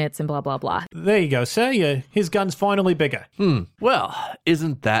coordinates and blah, blah, blah. There you go, sir. His gun's finally bigger. Well,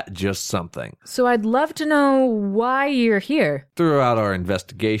 isn't that just something? So I'd love to know why you're here. Throughout our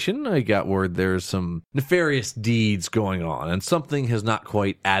investigation, I got word there's some nefarious deeds going on, and something has not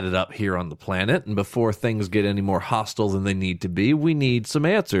quite added up here on the planet. And before things get any more hostile than they need to be, we need some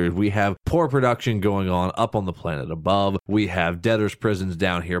answers. We have poor production going on up on the planet above. We have debtors' prisons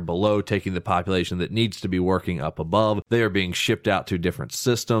down here below, taking the population that needs to be working up above. They are being shipped out to different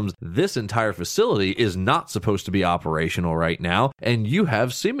systems. This entire facility is not supposed to be operational right now, and you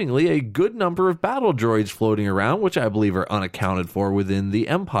have seemingly a good number of battle droids floating around, which I believe are unaccounted for within the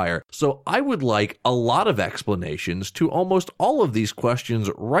Empire. So I would like a lot of explanations to almost all of these questions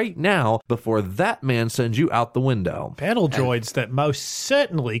right now before that man sends you out the window. Battle droids that most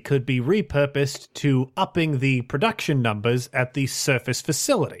certainly could be repurposed to upping the production numbers at the surface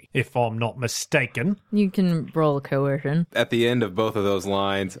facility, if I'm not mistaken. You can roll a coercion. At the end of both of those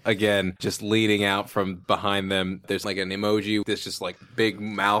lines, again, just leaning out from behind them, there's like an emoji that's just like big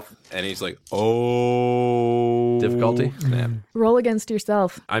mouth, and he's like, oh. Difficulty? Snap. Roll against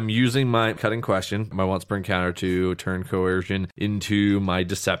yourself. I'm using my cutting question, my once per encounter, to turn coercion into my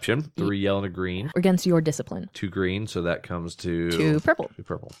deception. 3 yellow and a green. Against your discipline. 2 green, so that comes to 2 purple. 2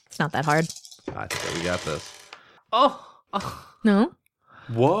 purple. It's not that hard. I think we got this. Oh. No?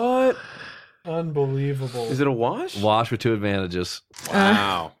 What? Unbelievable. Is it a wash? Wash with 2 advantages.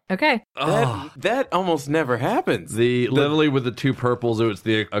 Wow. Okay. That almost never happens. Literally with the 2 purples, it was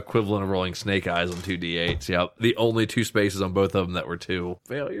the equivalent of rolling snake eyes on 2d8s. Yep. The only 2 spaces on both of them that were 2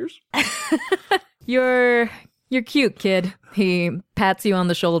 failures. You're cute, kid. He pats you on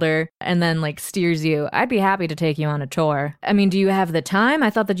the shoulder and then like steers you. I'd be happy to take you on a tour. I mean, do you have the time? I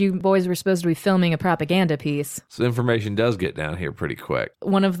thought that you boys were supposed to be filming a propaganda piece. So information does get down here pretty quick.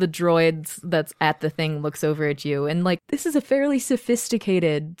 One of the droids that's at the thing looks over at you and like, this is a fairly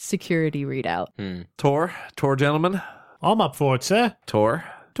sophisticated security readout. Tour, gentlemen. I'm up for it, sir. Tour.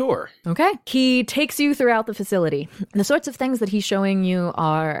 Okay. He takes you throughout the facility. The sorts of things that he's showing you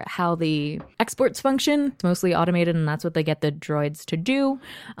are how the exports function. It's mostly automated, and that's what they get the droids to do.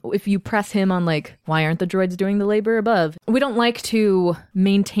 If you press him on, like, why aren't the droids doing the labor above? We don't like to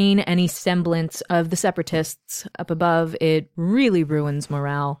maintain any semblance of the separatists up above. It really ruins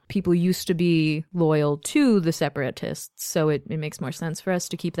morale. People used to be loyal to the separatists, so it makes more sense for us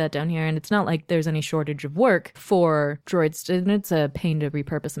to keep that down here. And it's not like there's any shortage of work for droids, and it's a pain to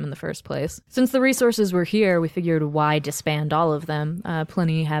repurpose them in the first place. Since the resources were here, we figured why disband all of them.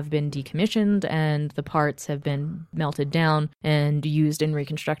 Plenty have been decommissioned and the parts have been melted down and used in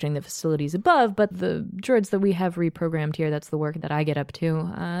reconstructing the facilities above, but the droids that we have reprogrammed here, that's the work that I get up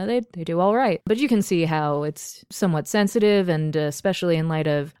to, they do all right. But you can see how it's somewhat sensitive, and especially in light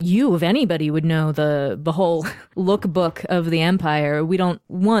of you, if anybody would know the whole lookbook of the Empire. We don't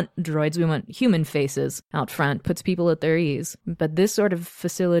want droids, we want human faces out front. Puts people at their ease. But this sort of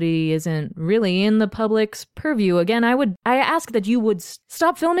facility isn't really in the public's purview. Again, I ask that you would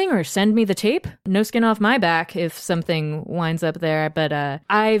stop filming or send me the tape. No skin off my back if something winds up there, but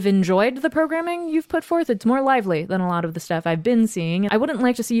I've enjoyed the programming you've put forth. It's more lively than a lot of the stuff I've been seeing. I wouldn't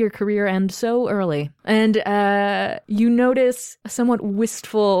like to see your career end so early. And you notice a somewhat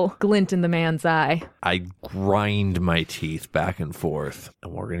wistful glint in the man's eye. I grind my teeth back and forth,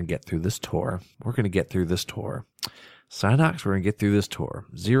 and we're going to get through this tour. Synox, we're going to get through this tour.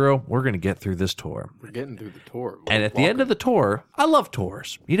 Zero, we're going to get through this tour. We're getting through the tour. And at the end of the tour, I love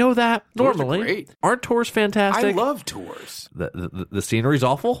tours. You know that? Tours are Normally. great. Aren't tours fantastic? I love tours. The scenery's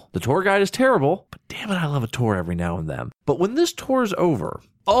awful. The tour guide is terrible. But damn it, I love a tour every now and then. But when this tour is over,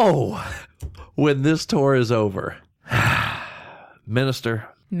 Minister.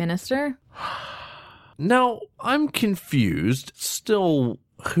 Now, I'm confused. Still,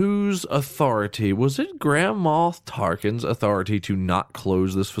 whose authority? Was it Grand Moff Tarkin's authority to not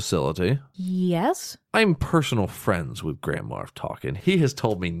close this facility? Yes? I'm personal friends with Grand Moff Tarkin. He has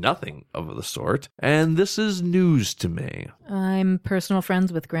told me nothing of the sort, and this is news to me. I'm personal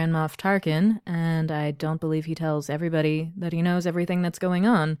friends with Grand Moff Tarkin, and I don't believe he tells everybody that he knows everything that's going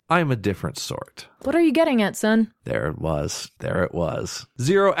on. I'm a different sort. What are you getting at, son? There it was.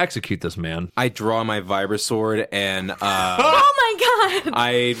 Zero, execute this man. I draw my Vibrasword and Oh my god!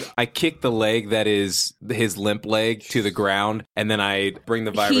 I kick the leg that is his limp leg to the ground, and then I bring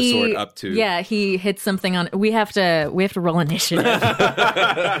the Vibrasword up to... Yeah, he hits It's something on. We have to roll initiative. Oh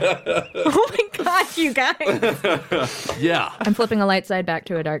my god, you guys! Yeah. I'm flipping a light side back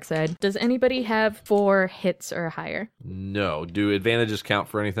to a dark side. Does anybody have 4 hits or higher? No. Do advantages count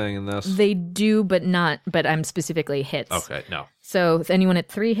for anything in this? They do, but not. But I'm specifically hits. Okay, no. So, is anyone at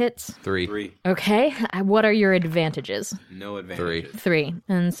 3 hits? 3. 3. Okay. What are your advantages? No advantage. 3.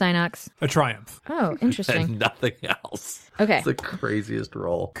 And Synox? A triumph. Oh, interesting. And nothing else. Okay. It's the craziest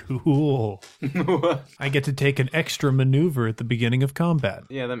roll. Cool. I get to take an extra maneuver at the beginning of combat.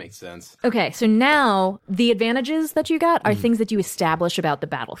 Yeah, that makes sense. Okay, so now the advantages that you got are things that you establish about the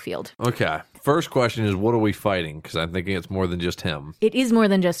battlefield. Okay. First question is, what are we fighting? Because I'm thinking it's more than just him. It is more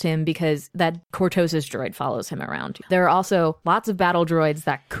than just him because that Cortosis droid follows him around. There are also lots of battle droids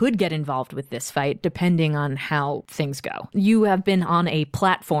that could get involved with this fight depending on how things go. You have been on a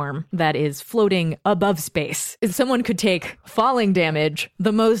platform that is floating above space. Someone could take falling damage,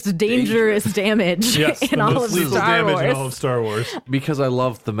 the most dangerous damage in all of Star Wars. In all of Star Wars. Because I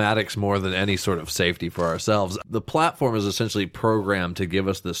love thematics more than any sort of safety for ourselves. The platform is essentially programmed to give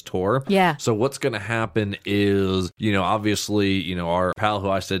us this tour. Yeah. So what's going to happen is, obviously, our pal who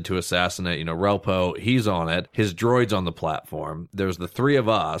I said to assassinate, Relpo, he's on it. His droid's on the platform. There's the 3 of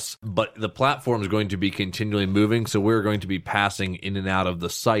us, but the platform is going to be continually moving. So we're going to be passing in and out of the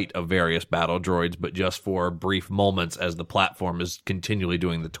sight of various battle droids, but just for brief moments as the platform is continually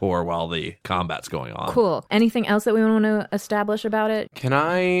doing the tour while the combat's going on. Cool. Anything else that we want to establish about it? Can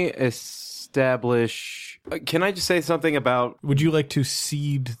I just say something about... Would you like to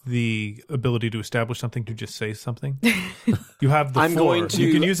cede the ability to establish something to just say something? You have the floor.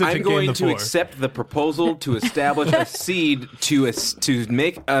 You can use it to gain the floor. I'm going to accept the proposal to establish a seed to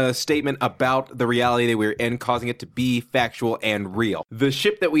make a statement about the reality that we're in, causing it to be factual and real. The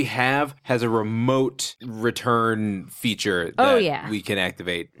ship that we have has a remote return feature that we can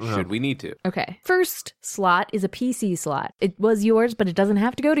activate should we need to. Okay. First slot is a PC slot. It was yours, but it doesn't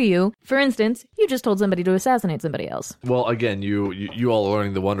have to go to you. For instance, you just told somebody to assassinate somebody else. Well, again, you all are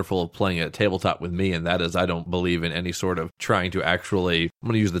learning the wonderful of playing at tabletop with me, and that is I don't believe in any sort of trying to actually, I'm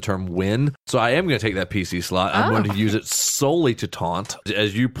going to use the term win. So I am going to take that PC slot. I'm going to use it solely to taunt.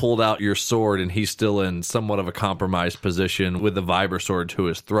 As you pulled out your sword and he's still in somewhat of a compromised position with the vibra sword to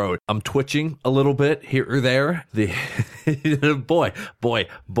his throat, I'm twitching a little bit here or there. Boy,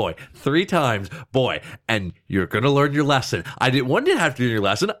 3 times, boy, and you're going to learn your lesson. One didn't have to learn your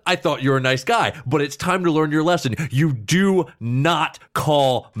lesson. I thought you were a nice guy, but it's time to learn your lesson. You do not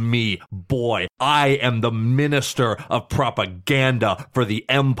call me boy. I am the minister of propaganda for the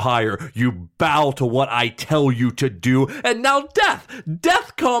Empire. You bow to what I tell you to do. And now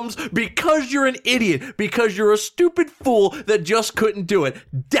death comes because you're an idiot, because you're a stupid fool that just couldn't do it.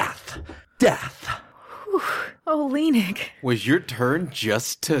 Death. Whew. Oh, Lenik. Was your turn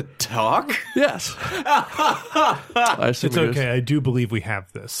just to talk? Yes. It's okay. I do believe we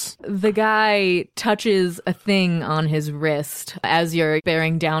have this. The guy touches a thing on his wrist as you're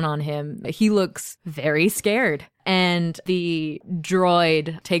bearing down on him. He looks very scared. And the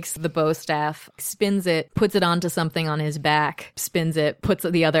droid takes the bow staff, spins it, puts it onto something on his back, spins it, puts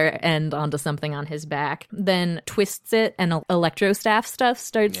the other end onto something on his back, then twists it, and electro staff stuff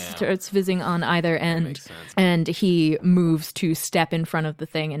starts fizzing on either end. And he moves to step in front of the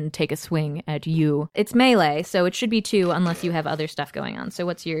thing and take a swing at you. It's melee, so it should be 2 unless you have other stuff going on. So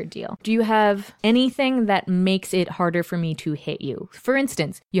what's your deal? Do you have anything that makes it harder for me to hit you? For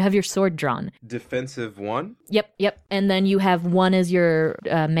instance, you have your sword drawn. Defensive 1? Yep. And then you have 1 as your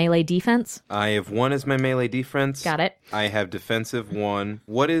melee defense? I have 1 as my melee defense. Got it. I have defensive 1.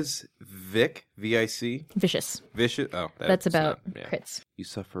 What is Vic? V-I-C? Vicious. Vicious? Oh, that's about crits. You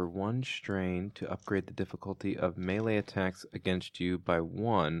suffer 1 strain to upgrade the difficulty of melee attacks against you by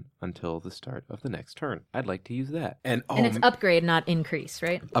 1 until the start of the next turn. I'd like to use that. And it's upgrade, not increase,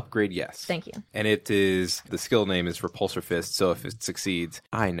 right? Upgrade, yes. Thank you. And the skill name is Repulsor Fist, so if it succeeds,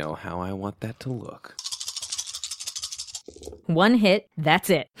 I know how I want that to look. 1 hit, that's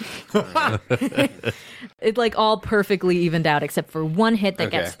it. It's like all perfectly evened out except for 1 hit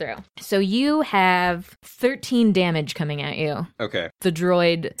that gets through. So you have 13 damage coming at you. Okay. The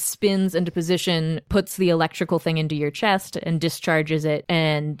droid spins into position, puts the electrical thing into your chest and discharges it,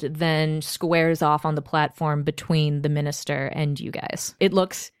 and then squares off on the platform between the minister and you guys. It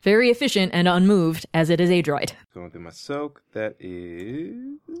looks very efficient and unmoved as it is a droid. Going through my soak, that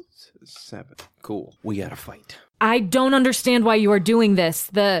is 7. Cool. We gotta fight. I don't understand why you are doing this.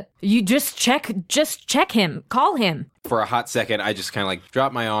 You just check him. Call him. For a hot second, I just kind of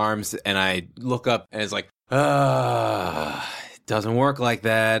drop my arms and I look up and it's like, doesn't work like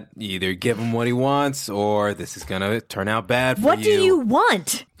that. You either give him what he wants, or this is going to turn out bad for you. What do you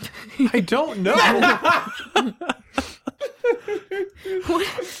want? I don't know.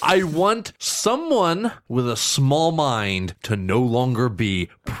 I want someone with a small mind to no longer be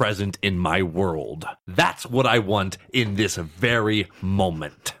present in my world. That's what I want in this very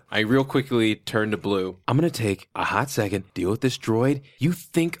moment. I real quickly turn to Blue. I'm going to take a hot second, deal with this droid. You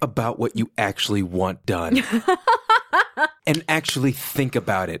think about what you actually want done. And actually think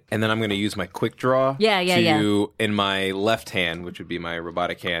about it. And then I'm going to use my quick draw in my left hand, which would be my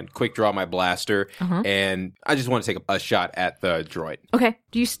robotic hand, quick draw my blaster. And I just want to take a shot at the droid. Okay.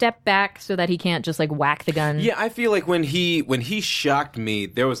 Do you step back so that he can't just like whack the gun? Yeah, I feel like when he shocked me,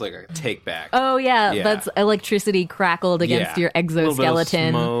 there was like a take back. Oh, yeah. That's electricity crackled against your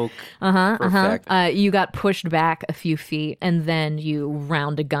exoskeleton. A little bit of smoke. You got pushed back a few feet, and then you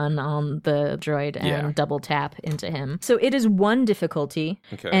round a gun on the droid and double tap into him. So it is 1 difficulty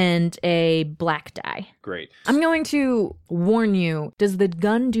and a black die. Great. I'm going to warn you, does the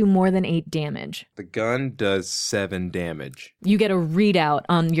gun do more than 8 damage? The gun does 7 damage. You get a readout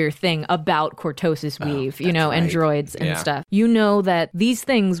on your thing about Cortosis Weave, and droids and stuff. You know that these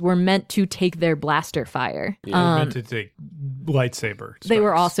things were meant to take their blaster fire. Meant to take lightsaber. They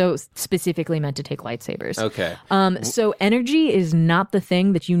were also specifically meant to take lightsabers. Okay. So energy is not the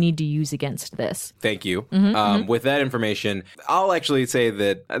thing that you need to use against this. Thank you. With that information, I'll actually say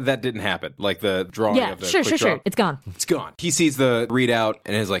that didn't happen. Like the drawing of the quick draw. It's gone. It's gone. He sees the readout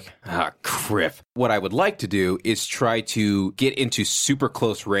and is like, crap. What I would like to do is try to get into super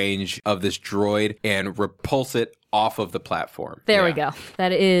close range of this droid and repulse it off of the platform. There we go.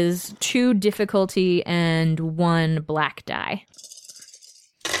 That is 2 difficulty and 1 black die.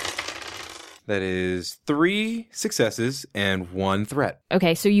 That is 3 successes and 1 threat.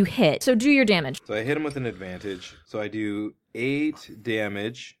 Okay, so you hit. So do your damage. So I hit him with an advantage. So I do 8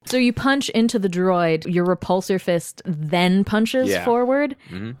 damage. So you punch into the droid, your repulsor fist then punches forward,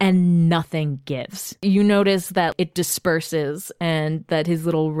 and nothing gives. You notice that it disperses and that his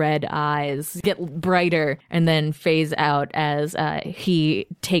little red eyes get brighter and then phase out as he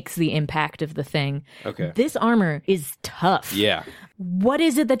takes the impact of the thing. Okay. This armor is tough. Yeah. What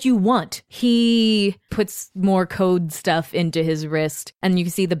is it that you want? He puts more code stuff into his wrist, and you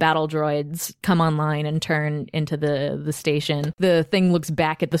can see the battle droids come online and turn into the station. The thing looks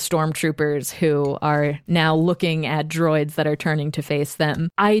back at the stormtroopers who are now looking at droids that are turning to face them.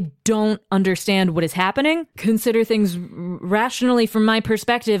 I don't understand what is happening. Consider things rationally from my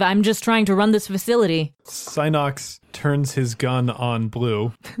perspective. I'm just trying to run this facility. Synox turns his gun on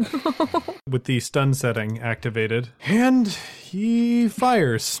Blue with the stun setting activated, and he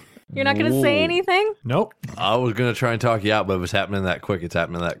fires. You're not going to say anything? Nope. I was going to try and talk you out, but if it's happening that quick, it's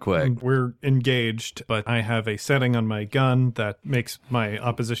happening that quick. We're engaged, but I have a setting on my gun that makes my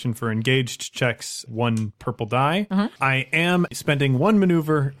opposition for engaged checks 1 purple die. I am spending 1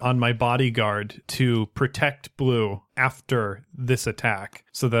 maneuver on my bodyguard to protect Blue after this attack,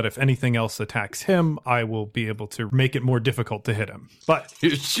 so that if anything else attacks him, I will be able to make it more difficult to hit him. But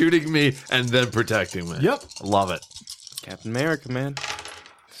You're shooting me and then protecting me. Yep. Love it. Captain America, man.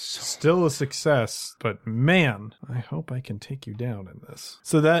 still a success, but man, I hope I can take you down in this.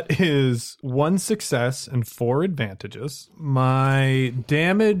 So that is 1 success and 4 advantages. My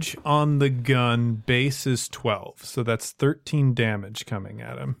damage on the gun base is 12, so that's 13 damage coming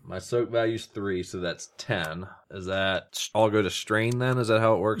at him. My soak value's 3, so that's 10. Is that all go to strain then? Is that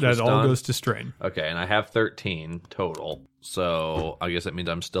how it works? That all goes to strain. Okay, and I have 13 total. So I guess that means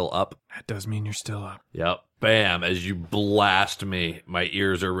I'm still up. That does mean you're still up. Yep. Bam. As you blast me, my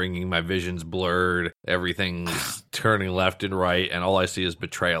ears are ringing, my vision's blurred, everything's turning left and right, and all I see is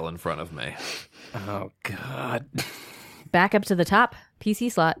betrayal in front of me. Oh, God. Back up to the top.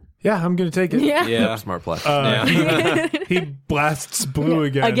 PC slot. Yeah, I'm going to take it. Yeah. Smart play. He blasts Blue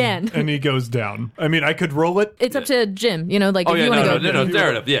again. And he goes down. I mean, I could roll it. It's up to Jim, you know, like Oh, if yeah, you want to go. no,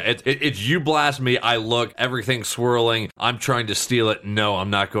 fair enough. Yeah, it's you blast me, I look, everything's swirling, I'm trying to steal it. No, I'm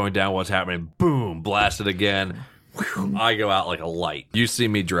not going down. What's happening? Boom, blast it again. I go out like a light. You see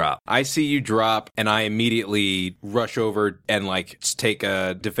me drop. I see you drop, and I immediately rush over and, like, take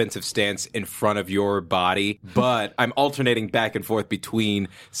a defensive stance in front of your body. But I'm alternating back and forth between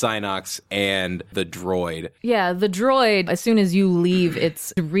Synox and the droid. Yeah, the droid, as soon as you leave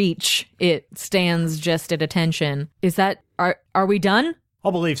its reach, it stands just at attention. Is that... Are we done?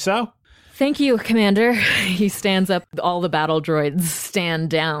 I'll believe so. Thank you, Commander. He stands up. All the battle droids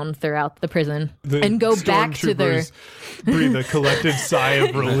stand down throughout the prison and go back to their... Stormtroopers breathe a collective sigh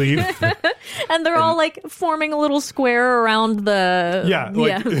of relief. And they're all like forming a little square around the... Yeah.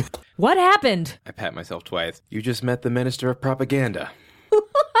 What happened? I pat myself twice. You just met the Minister of Propaganda.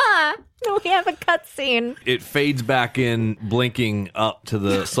 We have a cutscene. It fades back in, blinking up to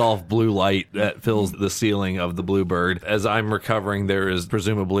the soft blue light that fills the ceiling of the Bluebird. As I'm recovering, there is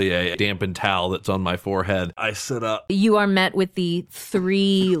presumably a dampened towel that's on my forehead. I sit up. You are met with the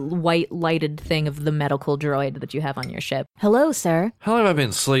 3 white lighted thing of the medical droid that you have on your ship. Hello, sir. How long have I been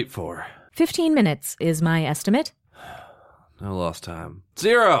asleep for? 15 minutes is my estimate. No lost time.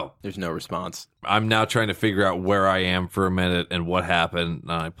 0! There's no response. I'm now trying to figure out where I am for a minute and what happened.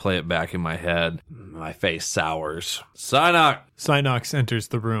 I play it back in my head. My face sours. Psynox! Synox enters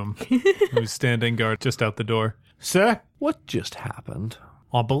the room, who's standing guard just out the door. Sir, What just happened?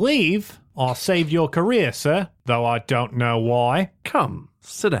 I believe I saved your career, sir, though I don't know why. Come,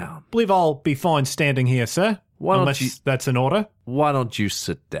 sit down. Believe I'll be fine standing here, sir. Why don't unless you- that's an order. Why don't you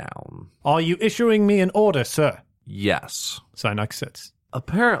sit down? Are you issuing me an order, sir? Yes. Synox sits.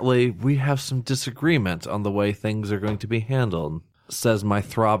 Apparently, we have some disagreement on the way things are going to be handled, says my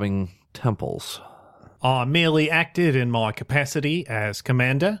throbbing temples. I merely acted in my capacity as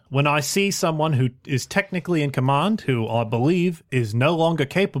commander. When I see someone who is technically in command, who I believe is no longer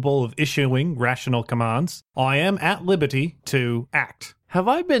capable of issuing rational commands, I am at liberty to act. Have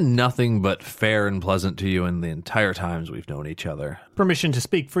I been nothing but fair and pleasant to you in the entire times we've known each other? Permission to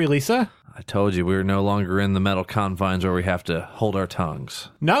speak freely, sir? I told you we were no longer in the metal confines where we have to hold our tongues.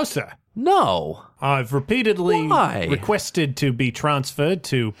 No, sir. No. I've repeatedly Why? requested to be transferred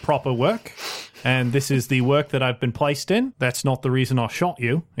to proper work, and this is the work that I've been placed in. That's not the reason I shot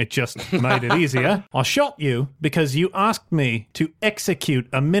you. It just made it easier. I shot you because you asked me to execute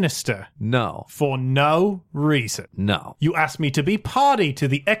a minister No. for no reason. No. You asked me to be party to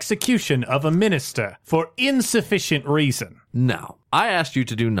the execution of a minister for insufficient reason. No. I asked you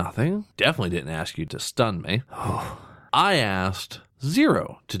to do nothing. Definitely didn't ask you to stun me. I asked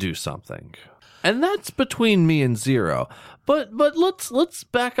Zero to do something. And that's between me and Zero. But let's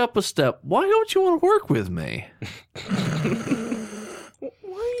back up a step. Why don't you want to work with me?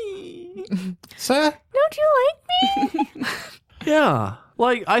 Sir? Don't you like me? Yeah.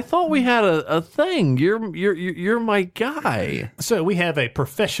 Like, I thought we had a thing. You're my guy. So we have a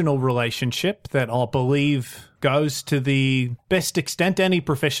professional relationship that I believe goes to the best extent any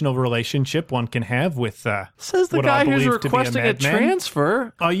professional relationship one can have with Says the what I guy who's believe to be requesting a madman.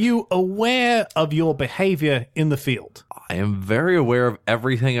 transfer. Are you aware of your behavior in the field? I am very aware of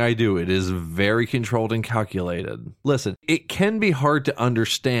everything I do. It is very controlled and calculated. Listen, it can be hard to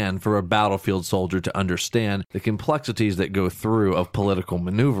understand for a battlefield soldier to understand the complexities that go through of political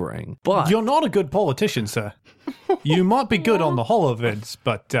maneuvering. But You're not a good politician, sir. You might be good on the holovids,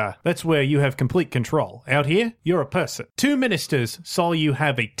 but that's where you have complete control. Out here, you're a person. 2 ministers saw you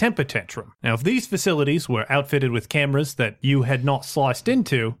have a temper tantrum. Now, if these facilities were outfitted with cameras that you had not sliced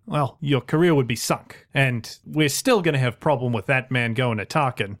into, well, your career would be sunk. And we're still going to have problem with that man going to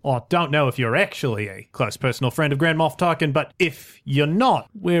Tarkin. I don't know if you're actually a close personal friend of Grand Moff Tarkin, but if you're not,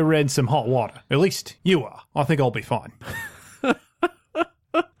 we're in some hot water. At least you are. I think I'll be fine.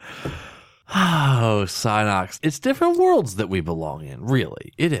 oh, Synox, it's different worlds that we belong in,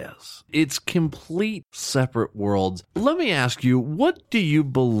 really. It is. It's complete separate worlds. Let me ask you, what do you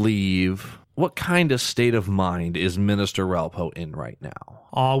believe, what kind of state of mind is Minister Relpo in right now?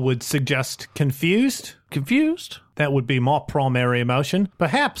 I would suggest confused. Confused? That would be my primary emotion.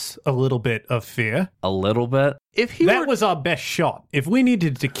 Perhaps a little bit of fear. A little bit? If he That were... was our best shot. If we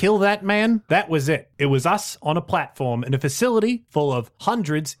needed to kill that man, that was it. It was us on a platform in a facility full of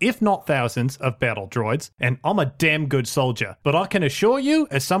hundreds, if not thousands, of battle droids, and I'm a damn good soldier. But I can assure you,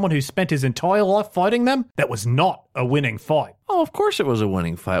 as someone who spent his entire life fighting them, that was not a winning fight. Oh, of course it was a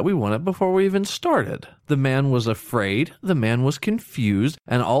winning fight. We won it before we even started. The man was afraid, the man was confused,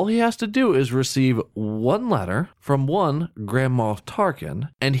 and all he has to do is receive one letter from one Grand Moff Tarkin,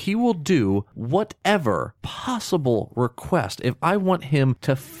 and he will do whatever possible request. If I want him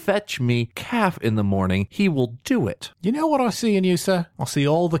to fetch me calf in the morning, he will do it. You know what I see in you, sir? I see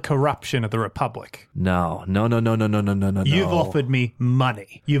all the corruption of the Republic. No. You've offered me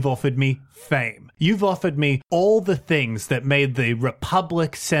money. You've offered me fame. You've offered me all the things that made the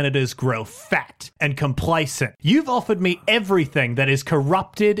Republic senators grow fat and complacent. You've offered me everything that has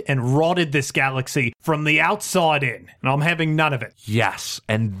corrupted and rotted this galaxy from the outside in, and I'm having none of it. Yes,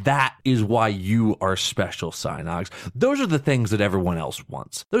 and that is why you are special, Synox. Those are the things that everyone else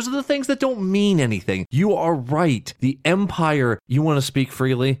wants. Those are the things that don't mean anything. You are right. The Empire, you want to speak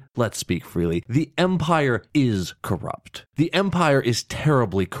freely? Let's speak freely. The Empire is corrupt. The Empire is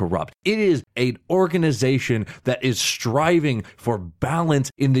terribly corrupt. It is an organization that is striving for balance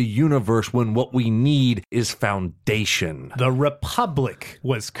in the universe when what we need is foundation. The Republic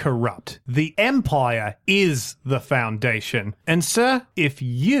was corrupt. The Empire is the foundation. And sir, if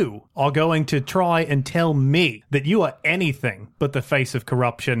you are going to try and tell me that you are anything but the face of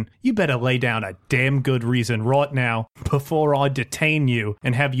corruption, you better lay down a damn good reason right now before I detain you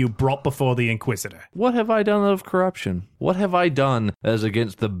and have you brought before the Inquisitor. What have I done of corruption? What have I done as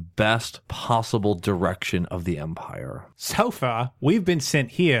against the best possible direction of the Empire? So far, we've been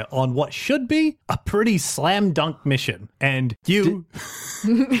sent here on what should be a pretty slam dunk mission. And you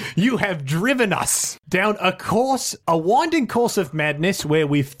have driven us down a winding course of madness where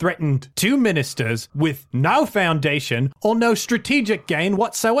we've threatened 2 ministers with no foundation or no strategic gain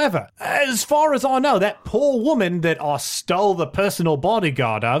whatsoever. As far as I know, that poor woman that I stole the personal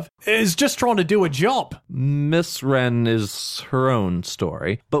bodyguard of is just trying to do a job. Miss Wren is her own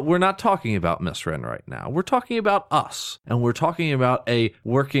story, but we're not talking about Miss Wren right now. We're talking about us, and we're talking about a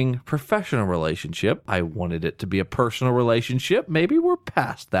working professional relationship. I wanted it to be a personal relationship. Maybe we're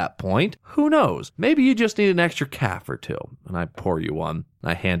past that point. Who knows? Maybe you just need an extra calf or two, and I pour you one.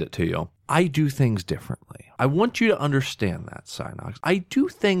 I hand it to you. I do things differently. I want you to understand that, Synox. I do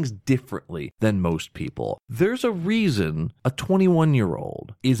things differently than most people. There's a reason a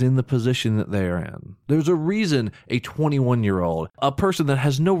 21-year-old is in the position that they are in. There's a reason a 21-year-old, a person that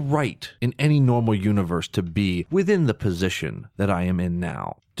has no right in any normal universe to be within the position that I am in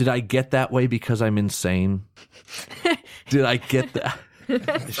now. Did I get that way because I'm insane? Did I get that?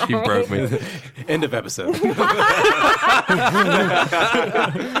 She broke me. End of episode.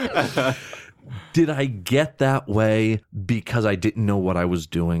 Did I get that way because I didn't know what I was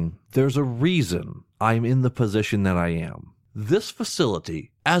doing? There's a reason I'm in the position that I am. This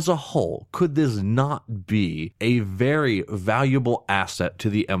facility, as a whole, could this not be a very valuable asset to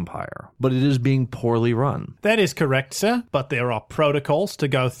the Empire? But it is being poorly run. That is correct, sir, but there are protocols to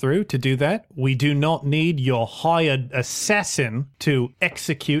go through to do that. We do not need your hired assassin to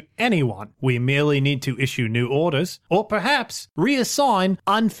execute anyone. We merely need to issue new orders, or perhaps reassign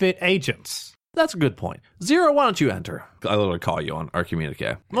unfit agents. That's a good point. Zero, why don't you enter? I literally call you on our communique.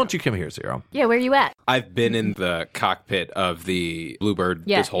 Why don't you come here, Zero? Yeah, where you at? I've been in the cockpit of the Bluebird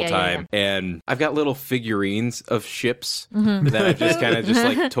this whole time, and I've got little figurines of ships that I just kind of just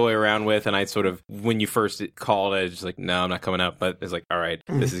like toy around with, and I sort of, when you first called, I was just like, no, I'm not coming up, but it's like, all right,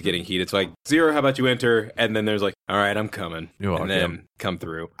 this is getting heated. So like, Zero, how about you enter? And then there's like, all right, I'm coming. You're welcome. And then come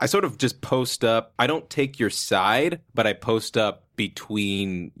through. I sort of just post up. I don't take your side, but I post up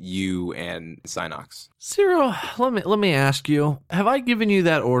between you and Synox. Zero, let me ask you, have I given you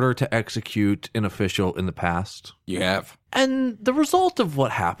that order to execute an official in the past? You have. And the result of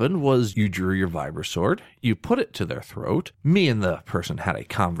what happened was you drew your vibra sword, you put it to their throat, me and the person had a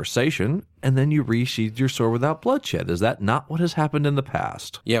conversation, and then you resheathed your sword without bloodshed. Is that not what has happened in the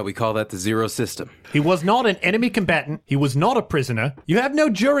past? Yeah, we call that the Zero System. He was not an enemy combatant. He was not a prisoner. You have no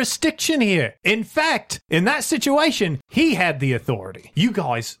jurisdiction here. In fact, in that situation, he had the authority. You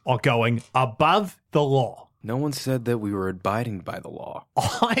guys are going above the law. No one said that we were abiding by the law.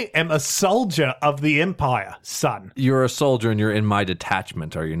 I am a soldier of the Empire, son. You're a soldier and you're in my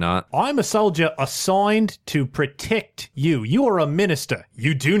detachment, are you not? I'm a soldier assigned to protect you. You are a minister.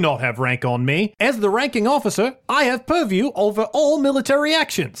 You do not have rank on me. As the ranking officer, I have purview over all military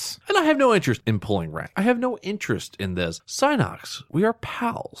actions. And I have no interest in pulling rank. I have no interest in this. Synox, we are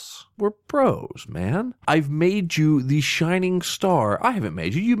pals. We're bros, man. I've made you the shining star. I haven't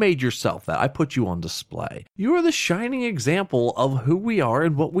made you. You made yourself that. I put you on display. You are the shining example of who we are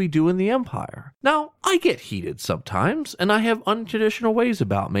and what we do in the Empire. Now, I get heated sometimes, and I have untraditional ways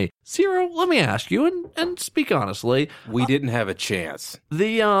about me. Zero, let me ask you, and speak honestly. We didn't have a chance.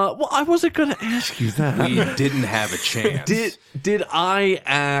 Well, I wasn't going to ask you that. We didn't have a chance. Did I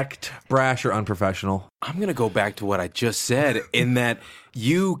act brash or unprofessional? I'm going to go back to what I just said in that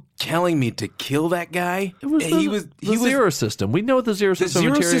you telling me to kill that guy. It was the Zero System. We know what the Zero System.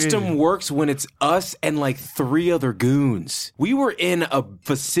 The Zero System works when it's us and like 3 other goons. We were in a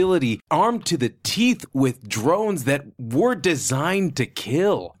facility armed to the teeth with drones that were designed to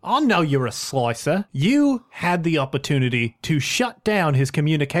kill. I know you're a slicer. You had the opportunity to shut down his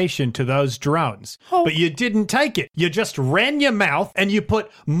communication to those drones, but you didn't take it. You just ran your mouth and you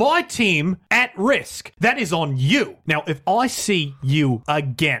put my team at risk. That is on you. Now, if I see you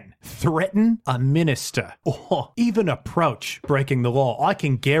again threaten a minister or even approach breaking the law, I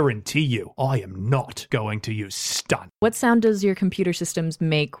can guarantee you I am not going to use stun. What sound does your computer systems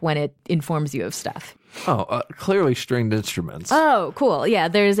make when it informs you of stuff? Clearly stringed instruments. Oh, cool. Yeah,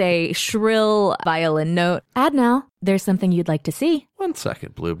 there's a shrill violin note. Add now. There's something you'd like to see. 1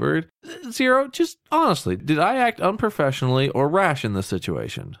 second, Bluebird. Zero, just honestly, did I act unprofessionally or rash in this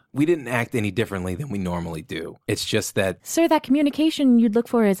situation? We didn't act any differently than we normally do. It's just that Sir, that communication you'd look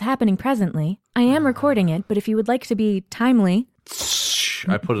for is happening presently. I am recording it, but if you would like to be timely...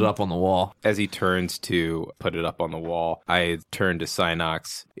 I put it up on the wall. as he turns to put it up on the wall, I turn to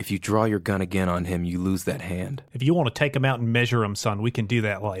Synox. If you draw your gun again on him, you lose that hand. If you want to take him out and measure him, son, we can do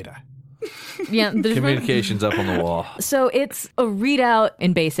that later. Yeah, there's Communication's up on the wall. So it's a readout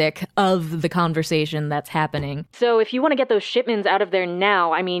in BASIC of the conversation that's happening. So if you want to get those shipments out of there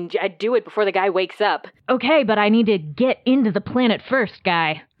now, I mean, I'd do it before the guy wakes up. Okay, but I need to get into the planet first,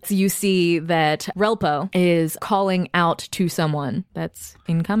 guy. So you see that Relpo is calling out to someone that's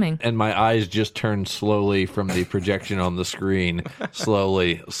incoming. And my eyes just turn slowly from the projection on the screen,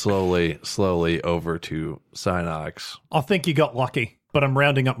 slowly over to Synox. I think you got lucky, but I'm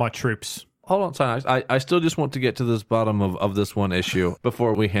rounding up my troops. Hold on, Synox. I still just want to get to this bottom of this one issue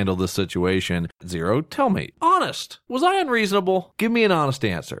before we handle this situation. Zero, tell me, honest, was I unreasonable? Give me an honest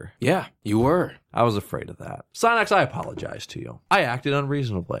answer. Yeah, you were. I was afraid of that. Synox, I apologize to you. I acted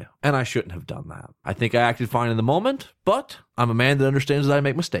unreasonably, and I shouldn't have done that. I think I acted fine in the moment, but I'm a man that understands that I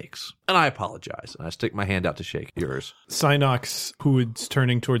make mistakes, and I apologize. And I stick my hand out to shake yours. Synox, who is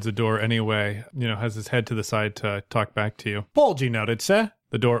turning towards the door anyway, has his head to the side to talk back to you. Apology noted, sir.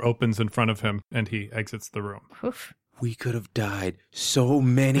 The door opens in front of him, and he exits the room. Oof. We could have died so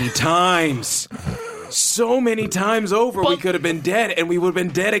many times. So many times over, we could have been dead, and we would have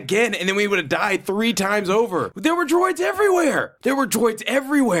been dead again, and then we would have died 3 times over. There were droids everywhere. They're droids.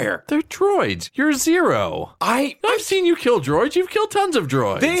 You're Zero. I've seen you kill droids. You've killed tons of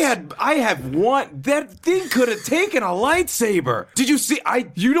droids. I have one. That thing could have taken a lightsaber. Did you see?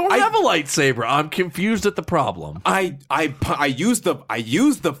 You don't have a lightsaber. I'm confused at the problem. I used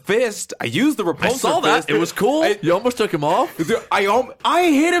the fist. I used the repulsor I saw that. fist. It was cool. You almost took him off.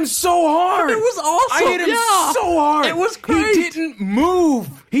 I hit him so hard. It was awesome. I hit him so hard. It was great. He didn't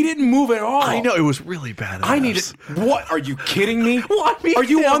move. He didn't move at all. I know. It was really badass. What? Are you kidding me? Well, I mean, are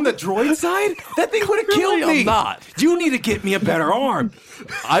you on the droid side? That thing would have killed me. I'm not. You need to get me a better arm.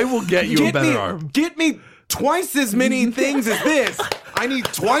 I will get you a better arm. Get me twice as many things as this. I need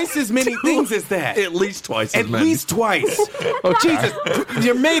twice as many things as that. At least twice as many. At least twice. Oh, Jesus.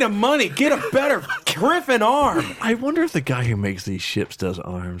 You're made of money. Get a better Griffin arm. I wonder if the guy who makes these ships does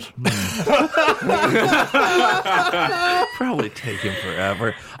arms. Probably take him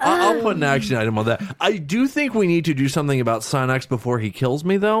forever. I'll put an action item on that. I do think we need to do something about Synox before he kills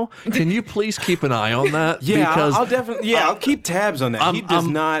me, though. Can you please keep an eye on that? Yeah, because I'll definitely. Yeah, I'll keep tabs on that. He does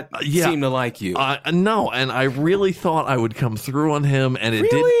not seem to like you. No, and I really thought I would come through on him, and it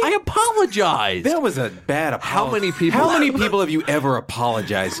didn't. I apologize. That was a bad apology. How many people? How many people have you ever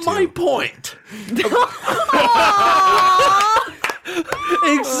apologized to? My point.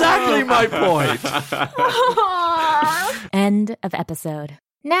 Exactly my point. End of episode.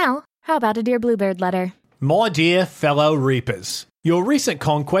 Now, how about a Dear Bluebird letter? My dear fellow Reapers, your recent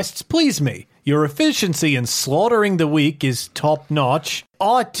conquests please me. Your efficiency in slaughtering the weak is top-notch.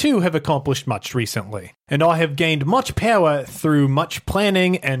 I, too, have accomplished much recently, and I have gained much power through much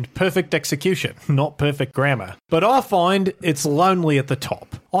planning and perfect execution, not perfect grammar. But I find it's lonely at the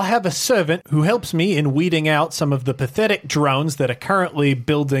top. I have a servant who helps me in weeding out some of the pathetic drones that are currently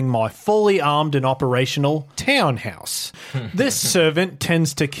building my fully armed and operational townhouse. This servant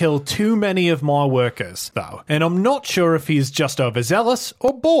tends to kill too many of my workers, though, and I'm not sure if he's just overzealous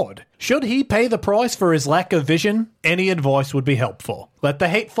or bored. Should he pay the price for his lack of vision? Any advice would be helpful. Let the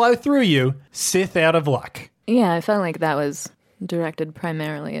hate flow through you. Sith out of luck. Yeah, I felt like that was directed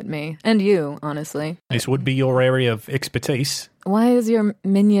primarily at me. And you, honestly. This would be your area of expertise. Why is your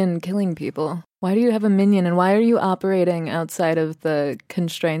minion killing people? Why do you have a minion, and why are you operating outside of the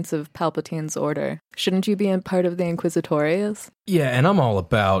constraints of Palpatine's order? Shouldn't you be a part of the Inquisitorius? Yeah, and I'm all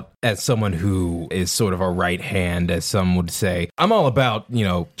about, as someone who is sort of a right hand, as some would say, I'm all about,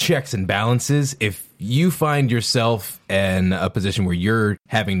 checks and balances. If you find yourself in a position where you're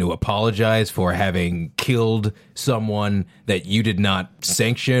having to apologize for having killed someone that you did not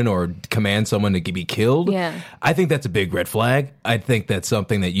sanction or command someone to be killed, yeah. I think that's a big red flag. I think that's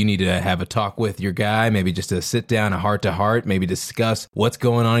something that you need to have a talk with your guy, maybe just to sit down, a heart to heart, maybe discuss what's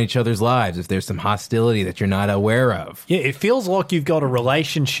going on in each other's lives, if there's some hostility that you're not aware of. Yeah, it feels like you've got a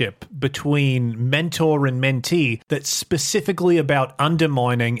relationship between mentor and mentee that's specifically about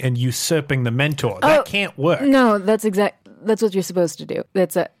undermining and usurping the mentor. That can't work. No, that's what you're supposed to do.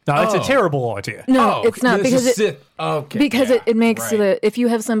 That's a terrible idea. No, it's not, because it makes right. if you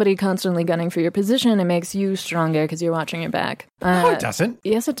have somebody constantly gunning for your position, it makes you stronger because you're watching your back. No, it doesn't.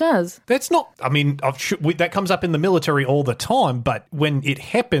 Yes, it does. That's not. I mean, that comes up in the military all the time, but when it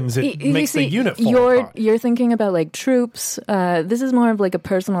happens, it makes the unit fall apart. You're thinking about like troops. This is more of like a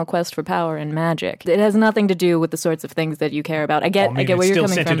personal quest for power and magic. It has nothing to do with the sorts of things that you care about. I get where you're coming from. It's still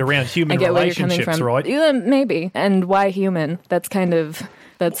centered around human relationships, right? Yeah, maybe. And why human? That's a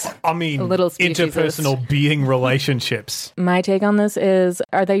little speciesist. Interpersonal being relationships. My take on this is,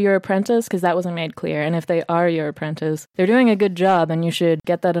 are they your apprentice? Because that wasn't made clear. And if they are your apprentice, they're doing a good job and you should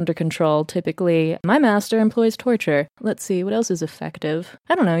get that under control. Typically, my master employs torture. Let's see, what else is effective?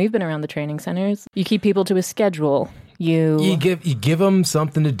 I don't know, you've been around the training centers. You keep people to a schedule. You give them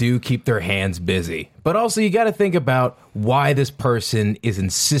something to do, keep their hands busy. But also you got to think about why this person is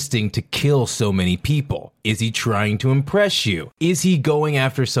insisting to kill so many people. Is he trying to impress you? Is he going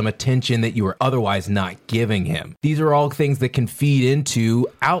after some attention that you are otherwise not giving him? These are all things that can feed into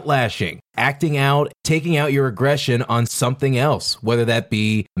outlashing, acting out, taking out your aggression on something else, whether that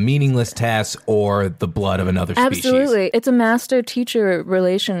be meaningless tasks or the blood of another species. Absolutely. It's a master-teacher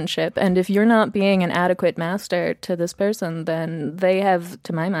relationship, and if you're not being an adequate master to this person, then they have,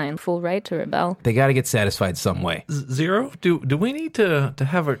 to my mind, full right to rebel. They got to get satisfied some way. Zero, do we need to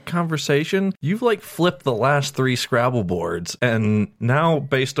have a conversation? You've like flipped the last 3 Scrabble boards, and now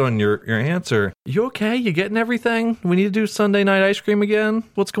based on your answer, you okay? You getting everything? We need to do Sunday night ice cream again?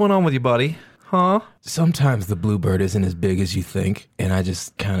 What's going on with you, buddy? Huh? Sometimes the bluebird isn't as big as you think, and I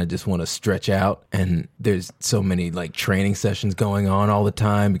just kind of want to stretch out, and there's so many like training sessions going on all the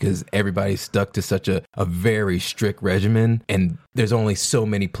time because everybody's stuck to such a very strict regimen, and there's only so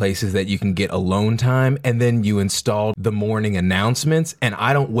many places that you can get alone time, and then you install the morning announcements, and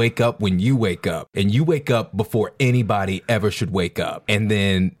I don't wake up when you wake up, and you wake up before anybody ever should wake up, and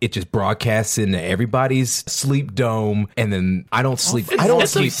then it just broadcasts into everybody's sleep dome, and then I don't sleep. I don't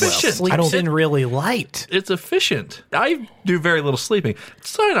sleep well. Sleep's in really light. It's efficient. I do very little sleeping.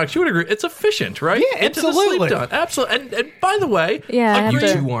 Cynox, you would agree. It's efficient, right? Yeah, absolutely. Sleep done. Absolutely. And by the way, you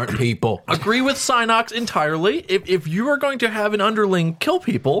two aren't people. Agree with Cynox entirely. If you are going to have an underling kill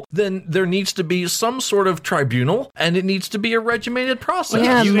people, then there needs to be some sort of tribunal, and it needs to be a regimented process.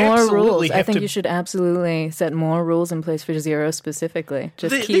 Yeah, You more absolutely rules. I have think to- you should absolutely set more rules in place for Zero specifically.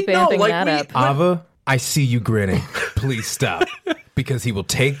 Just They- keep they- no, amping like that we- up. Ava, I see you grinning. Please stop. Because he will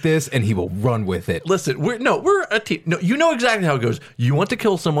take this and he will run with it. Listen, we're a team. No, you know exactly how it goes. You want to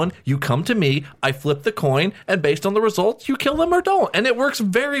kill someone, you come to me, I flip the coin, and based on the results, you kill them or don't. And it works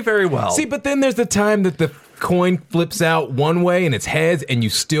very, very well. See, but then there's the time that the coin flips out one way and it's heads and you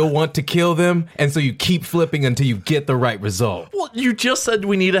still want to kill them, and so you keep flipping until you get the right result. Well, you just said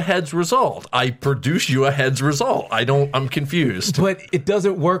we need a heads result. I produce you a heads result. I'm confused. But it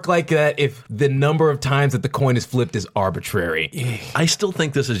doesn't work like that if the number of times that the coin is flipped is arbitrary. I still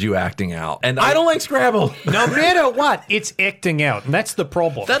think this is you acting out. And I don't like Scrabble. No matter what, it's acting out, and that's the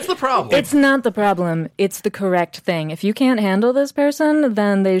problem. That's the problem. It's not the problem. It's the correct thing. If you can't handle this person,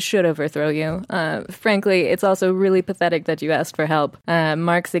 then they should overthrow you. Frankly, it's also really pathetic that you asked for help.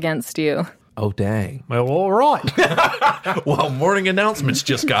 Mark's against you. Oh, dang. Well, all right. Well, morning announcements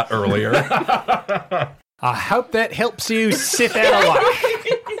just got earlier. I hope that helps you sift out a luck.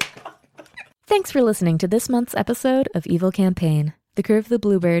 Thanks for listening to this month's episode of Evil Campaign. The Crew of the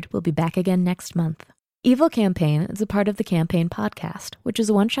Bluebird will be back again next month. Evil Campaign is a part of the Campaign Podcast, which is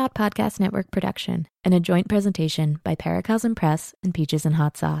a one-shot podcast network production and a joint presentation by Paracosm Press and Peaches and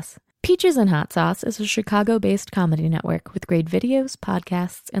Hot Sauce. Peaches and Hot Sauce is a Chicago-based comedy network with great videos,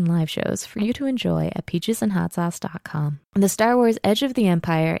 podcasts, and live shows for you to enjoy at peachesandhotsauce.com. The Star Wars Edge of the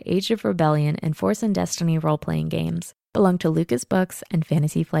Empire, Age of Rebellion, and Force and Destiny role-playing games belong to Lucas Books and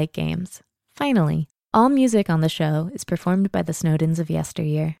Fantasy Flight Games. Finally, all music on the show is performed by the Snowdens of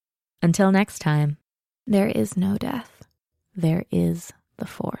yesteryear. Until next time, there is no death. There is the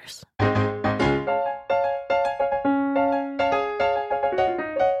Force.